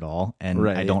accurate at all, and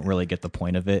I don't really get the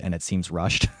point of it, and it seems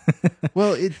rushed.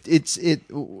 Well, it's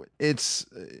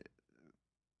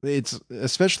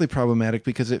especially problematic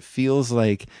because it feels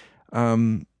like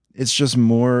it's just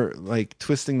more like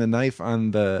twisting the knife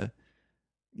on the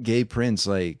gay prince.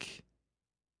 Like,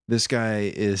 this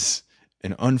guy is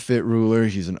an unfit ruler,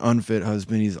 he's an unfit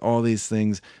husband, he's all these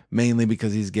things mainly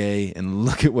because he's gay, and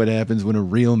look at what happens when a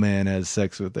real man has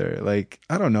sex with her. Like,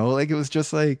 I don't know, like, it was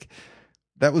just like,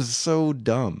 that was so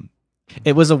dumb.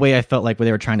 It was a way I felt like where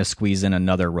they were trying to squeeze in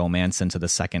another romance into the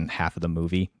second half of the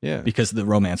movie. Yeah. Because the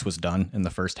romance was done in the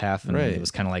first half, and Right. it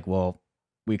was kind of like, well,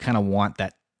 we kind of want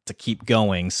that to keep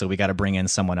going, so we got to bring in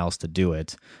someone else to do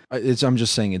it. I'm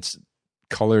just saying it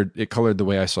colored the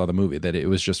way I saw the movie, that it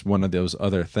was just one of those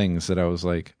other things that I was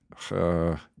like,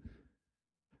 and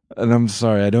I'm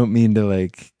sorry, I don't mean to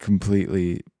like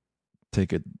completely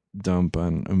take a dump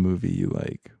on a movie you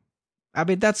like. I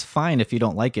mean, that's fine if you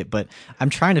don't like it, but I'm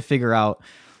trying to figure out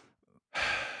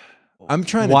I'm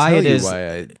trying to why tell it you is.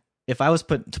 why If I was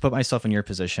to put myself in your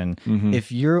position,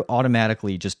 if you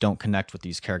automatically just don't connect with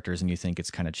these characters and you think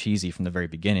it's kind of cheesy from the very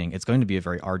beginning, it's going to be a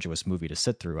very arduous movie to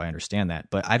sit through. I understand that,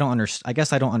 but I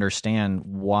guess I don't understand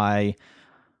why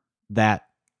that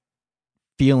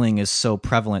feeling is so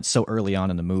prevalent so early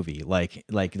on in the movie. Like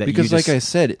that, because like I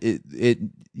said,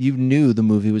 you knew the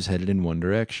movie was headed in one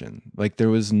direction. Like, there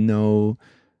was no,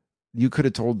 you could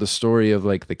have told the story of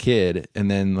like the kid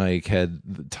and then like had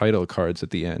the title cards at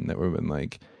the end that would have been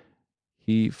like,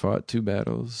 he fought 2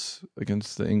 battles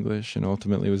against the English and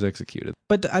ultimately was executed.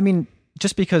 But I mean,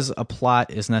 just because a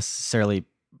plot is necessarily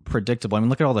predictable, I mean,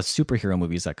 look at all the superhero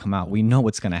movies that come out. We know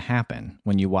what's going to happen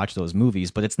when you watch those movies,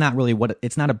 but it's not really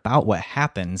it's not about what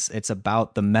happens. It's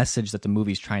about the message that the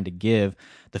movie's trying to give,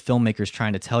 the filmmaker's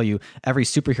trying to tell you. Every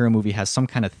superhero movie has some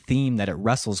kind of theme that it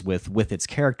wrestles with its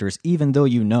characters, even though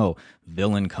you know,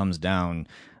 villain comes down,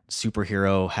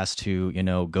 superhero has to,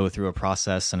 go through a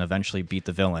process and eventually beat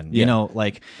the villain. Yeah.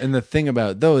 Like, and the thing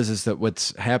about those is that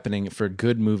what's happening for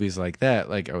good movies like that,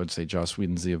 like I would say Joss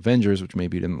Whedon's The Avengers, which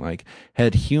maybe you didn't like,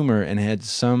 had humor and had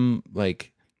some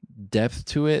like depth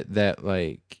to it, that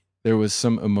like there was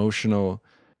some emotional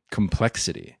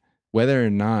complexity. Whether or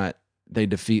not they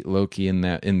defeat Loki in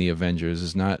The Avengers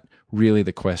is not really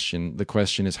the question. The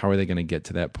question is, how are they going to get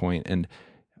to that point? And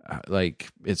like,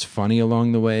 it's funny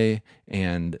along the way,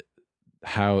 and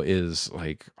how is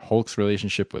like Hulk's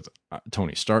relationship with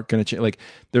Tony Stark going to change? Like,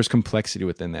 there's complexity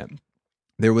within that.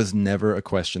 There was never a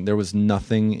question. There was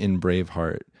nothing in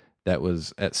Braveheart that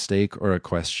was at stake or a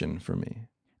question for me.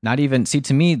 Not even, see,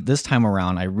 to me this time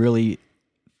around, I really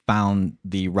found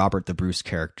the Robert the Bruce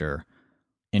character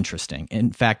interesting.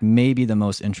 In fact, maybe the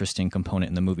most interesting component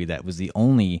in the movie. That was the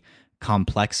only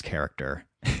complex character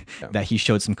that he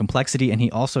showed some complexity, and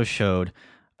he also showed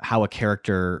how a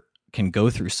character can go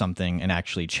through something and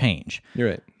actually change. You're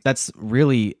right. That's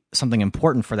really something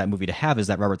important for that movie to have, is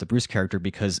that Robert the Bruce character,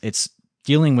 because it's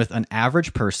dealing with an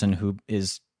average person who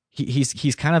is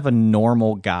he's kind of a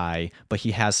normal guy, but he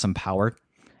has some power,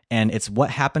 and it's what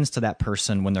happens to that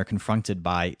person when they're confronted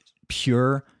by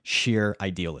pure sheer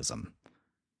idealism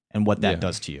and what that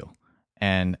does to you,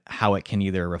 and how it can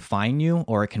either refine you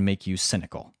or it can make you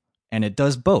cynical. And it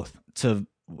does both.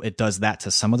 It does that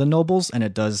to some of the nobles, and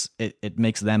it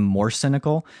makes them more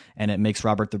cynical, and it makes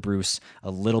Robert the Bruce a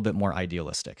little bit more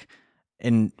idealistic.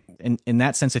 In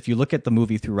that sense, if you look at the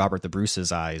movie through Robert the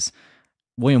Bruce's eyes,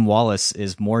 William Wallace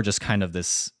is more just kind of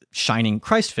this shining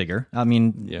Christ figure. I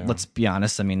mean, let's be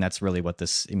honest. I mean, that's really what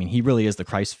he really is the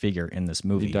Christ figure in this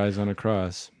movie. He dies on a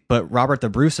cross. But Robert the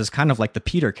Bruce is kind of like the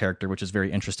Peter character, which is very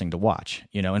interesting to watch.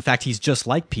 In fact, he's just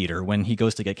like Peter when he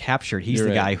goes to get captured. He's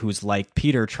the guy who's like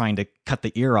Peter trying to cut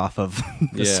the ear off of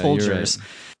the soldiers. Right.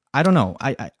 I don't know.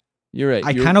 You're right.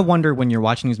 I kind of wonder when you're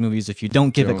watching these movies if you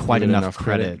don't give it quite enough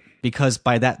credit, because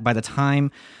by the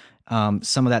time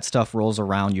some of that stuff rolls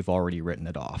around, you've already written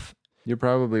it off. You're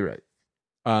probably right.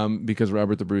 Because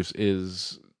Robert the Bruce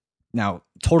is now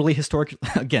totally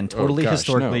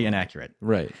historically inaccurate.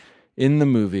 Right. In the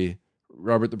movie,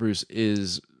 Robert the Bruce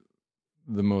is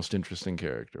the most interesting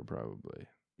character, probably.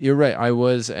 You're right. I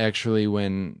was actually,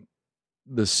 when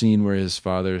the scene where his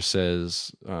father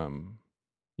says,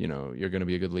 you know, you're going to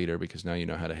be a good leader because now you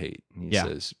know how to hate. And he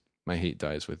says, my hate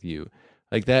dies with you.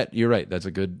 Like that, you're right. That's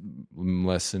a good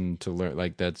lesson to learn.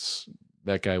 Like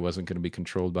that guy wasn't going to be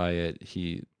controlled by it.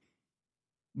 He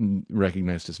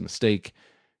recognized his mistake.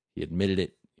 He admitted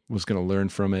it, was going to learn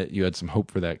from it. You had some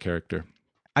hope for that character.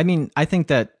 I mean, I think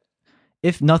that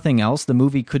if nothing else, the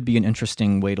movie could be an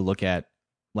interesting way to look at,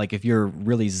 like, if you're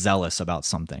really zealous about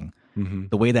something,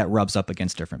 the way that rubs up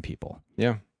against different people.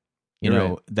 Yeah. You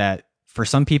know, that for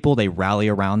some people, they rally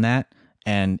around that,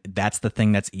 and that's the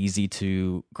thing that's easy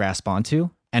to grasp onto.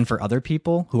 And for other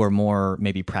people who are more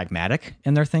maybe pragmatic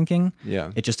in their thinking,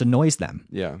 it just annoys them.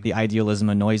 Yeah. The idealism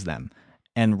annoys them.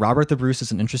 And Robert the Bruce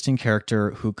is an interesting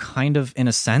character who kind of, in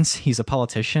a sense, he's a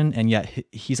politician, and yet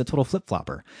he's a total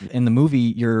flip-flopper. In the movie,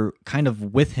 you're kind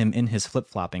of with him in his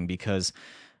flip-flopping because,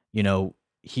 you know,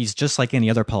 he's just like any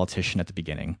other politician at the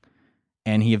beginning.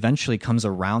 And he eventually comes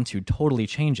around to totally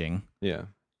changing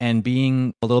and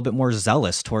being a little bit more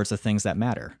zealous towards the things that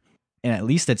matter. And at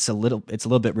least it's a little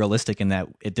bit realistic in that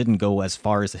it didn't go as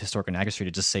far as the historic inaccuracy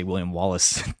to just say William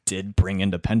Wallace did bring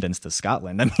independence to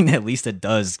Scotland. I mean, at least it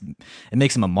does. It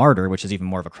makes him a martyr, which is even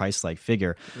more of a Christ-like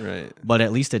figure. Right. But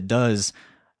at least it does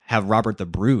have Robert the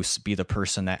Bruce be the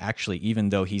person that actually, even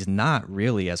though he's not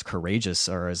really as courageous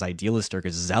or as idealistic or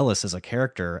as zealous as a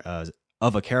character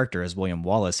as William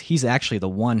Wallace, he's actually the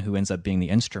one who ends up being the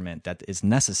instrument that is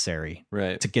necessary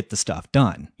to get the stuff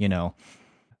done, you know?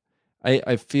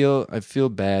 I feel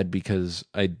bad because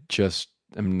I just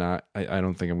am not. I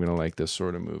don't think I'm gonna like this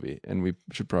sort of movie, and we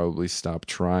should probably stop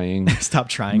trying. Stop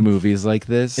trying movies like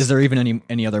this. Is there even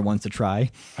any other ones to try?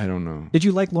 I don't know. Did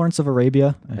you like Lawrence of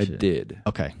Arabia? I did.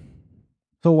 Okay,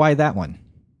 so why that one?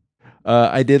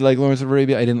 I did like Lawrence of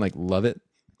Arabia. I didn't love it,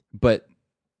 but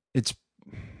it's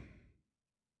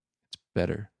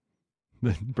Better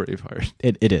than Braveheart.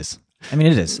 It is. I mean,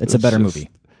 it is. It's a better movie.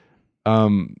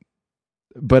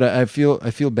 But I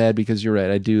feel bad because you're right.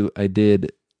 I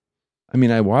did. I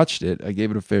mean, I watched it. I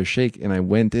gave it a fair shake, and I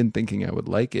went in thinking I would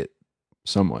like it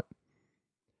somewhat.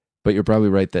 But you're probably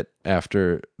right that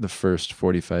after the first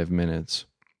 45 minutes,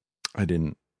 I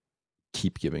didn't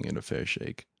keep giving it a fair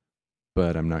shake.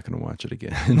 But I'm not going to watch it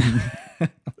again.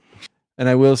 And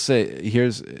I will say,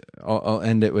 I'll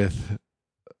end it with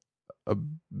a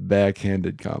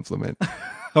backhanded compliment.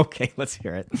 Okay, let's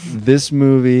hear it. This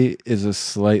movie is a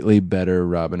slightly better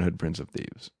Robin Hood, Prince of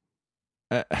Thieves.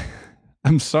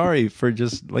 I'm sorry for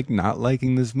just not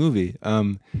liking this movie,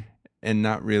 and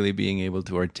not really being able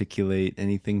to articulate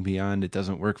anything beyond it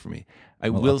doesn't work for me. I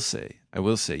will say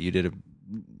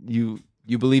you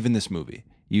believe in this movie.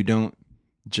 You don't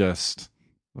just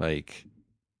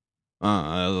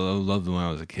I loved it when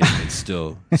I was a kid. It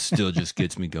still just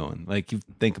gets me going. You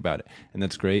think about it, and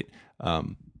that's great.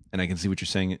 And I can see what you're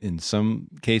saying in some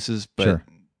cases, but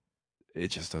it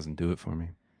just doesn't do it for me.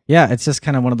 Yeah, it's just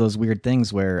kind of one of those weird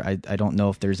things where I don't know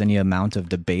if there's any amount of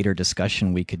debate or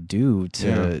discussion we could do to...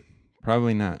 Yeah,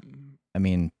 probably not. I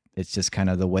mean, it's just kind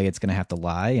of the way it's going to have to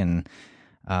lie, and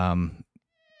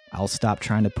I'll stop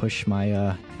trying to push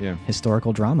my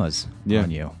historical dramas on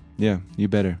you. Yeah, you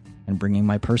better. And bringing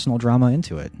my personal drama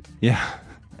into it. Yeah.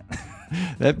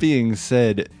 That being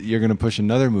said, you're going to push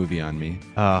another movie on me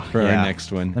for our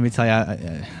next one. Let me tell you,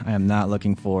 I am not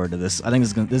looking forward to this. I think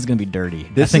this is going to be dirty.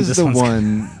 This is the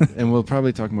one, and we'll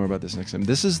probably talk more about this next time.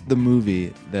 This is the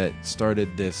movie that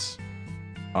started this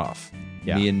off.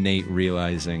 Yeah. Me and Nate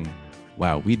realizing,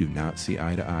 wow, we do not see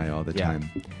eye to eye all the time.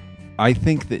 I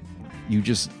think that you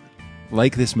just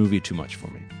like this movie too much for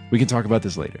me. We can talk about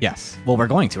this later. Yes. Well, we're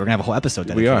going to. We're going to have a whole episode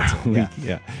dedicated to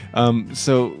it. Yeah.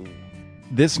 So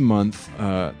this month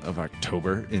of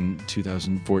October in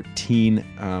 2014,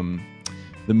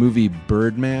 the movie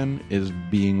Birdman is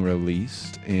being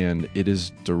released, and it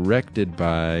is directed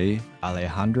by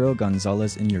Alejandro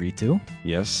González Iñárritu.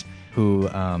 Yes. Who,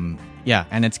 and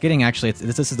it's getting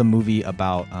this is a movie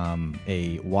about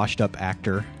a washed-up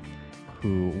actor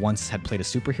who once had played a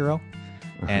superhero,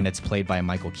 and it's played by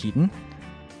Michael Keaton.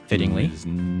 Fittingly. He's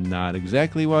not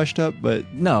exactly washed up, but...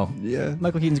 No. Yeah.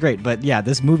 Michael Keaton's great. But yeah,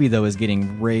 this movie, though, is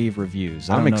getting rave reviews.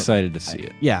 I'm excited to see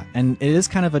it. Yeah, and it is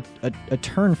kind of a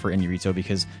turn for Iñárritu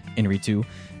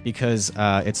because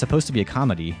it's supposed to be a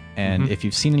comedy. And if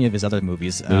you've seen any of his other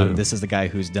movies, this is the guy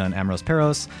who's done Amorous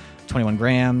Perros, 21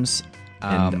 Grams...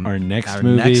 and our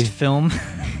next film,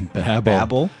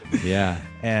 Babel. Yeah.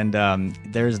 And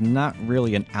there's not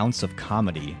really an ounce of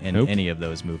comedy in any of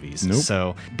those movies. Nope.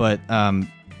 So, but...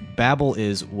 Babel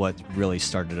is what really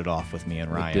started it off with me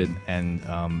and Ryan. It did.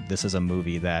 And this is a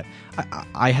movie that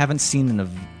I haven't seen in a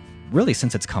really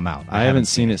since it's come out. I haven't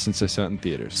seen it since I saw it in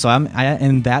theaters. So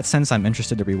in that sense, I'm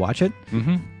interested to rewatch it.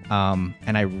 Mm-hmm.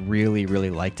 And I really, really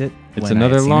liked it. It's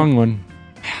another long one.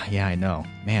 Yeah, I know.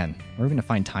 Man, where are we going to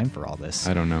find time for all this?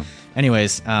 I don't know.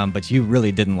 Anyways, but you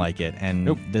really didn't like it, and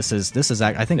nope. this is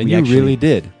I think and we you actually really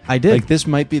did. I did. Like, this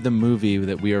might be the movie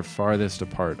that we are farthest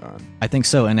apart on. I think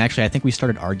so, and actually, I think we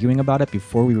started arguing about it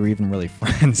before we were even really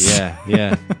friends.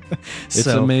 Yeah. It's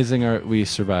amazing we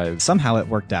survived. Somehow it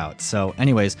worked out. So,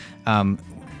 anyways,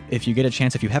 if you get a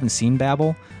chance, if you haven't seen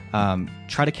Babel,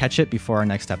 try to catch it before our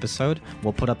next episode.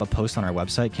 We'll put up a post on our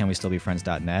website,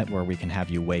 canwestillbefriends.net, where we can have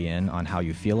you weigh in on how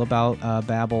you feel about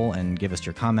Babel and give us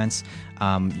your comments.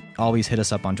 Always hit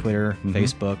us up on Twitter,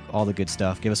 Facebook, all the good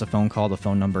stuff. Give us a phone call. The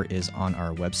phone number is on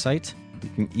our website. You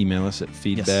can email us at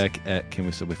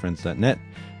feedback@canwestillbefriends.net.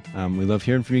 We love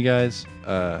hearing from you guys.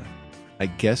 I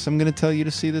guess I'm going to tell you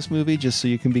to see this movie just so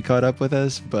you can be caught up with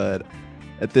us, but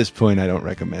at this point, I don't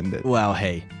recommend it. Well,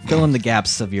 hey, fill in the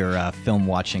gaps of your film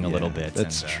watching a little bit.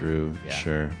 That's true. Yeah.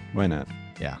 Sure. Why not?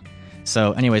 Yeah.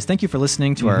 So, anyways, thank you for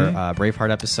listening to our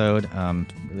Braveheart episode.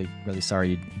 Really, really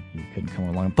sorry you couldn't come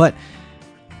along. But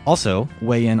also,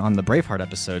 weigh in on the Braveheart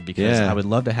episode, because I would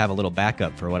love to have a little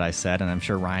backup for what I said, and I'm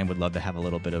sure Ryan would love to have a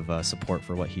little bit of support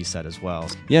for what he said as well.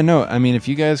 Yeah, no, I mean, if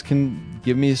you guys can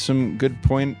give me some good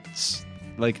points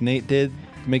like Nate did,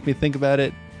 make me think about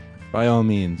it, by all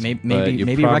means.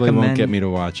 Maybe probably won't get me to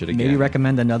watch it again. Maybe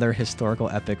recommend another historical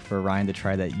epic for Ryan to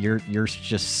try that you're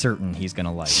just certain he's going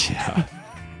to like. Yeah.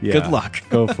 Good luck.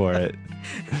 Go for it.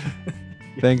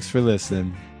 Thanks for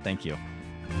listening. Thank you.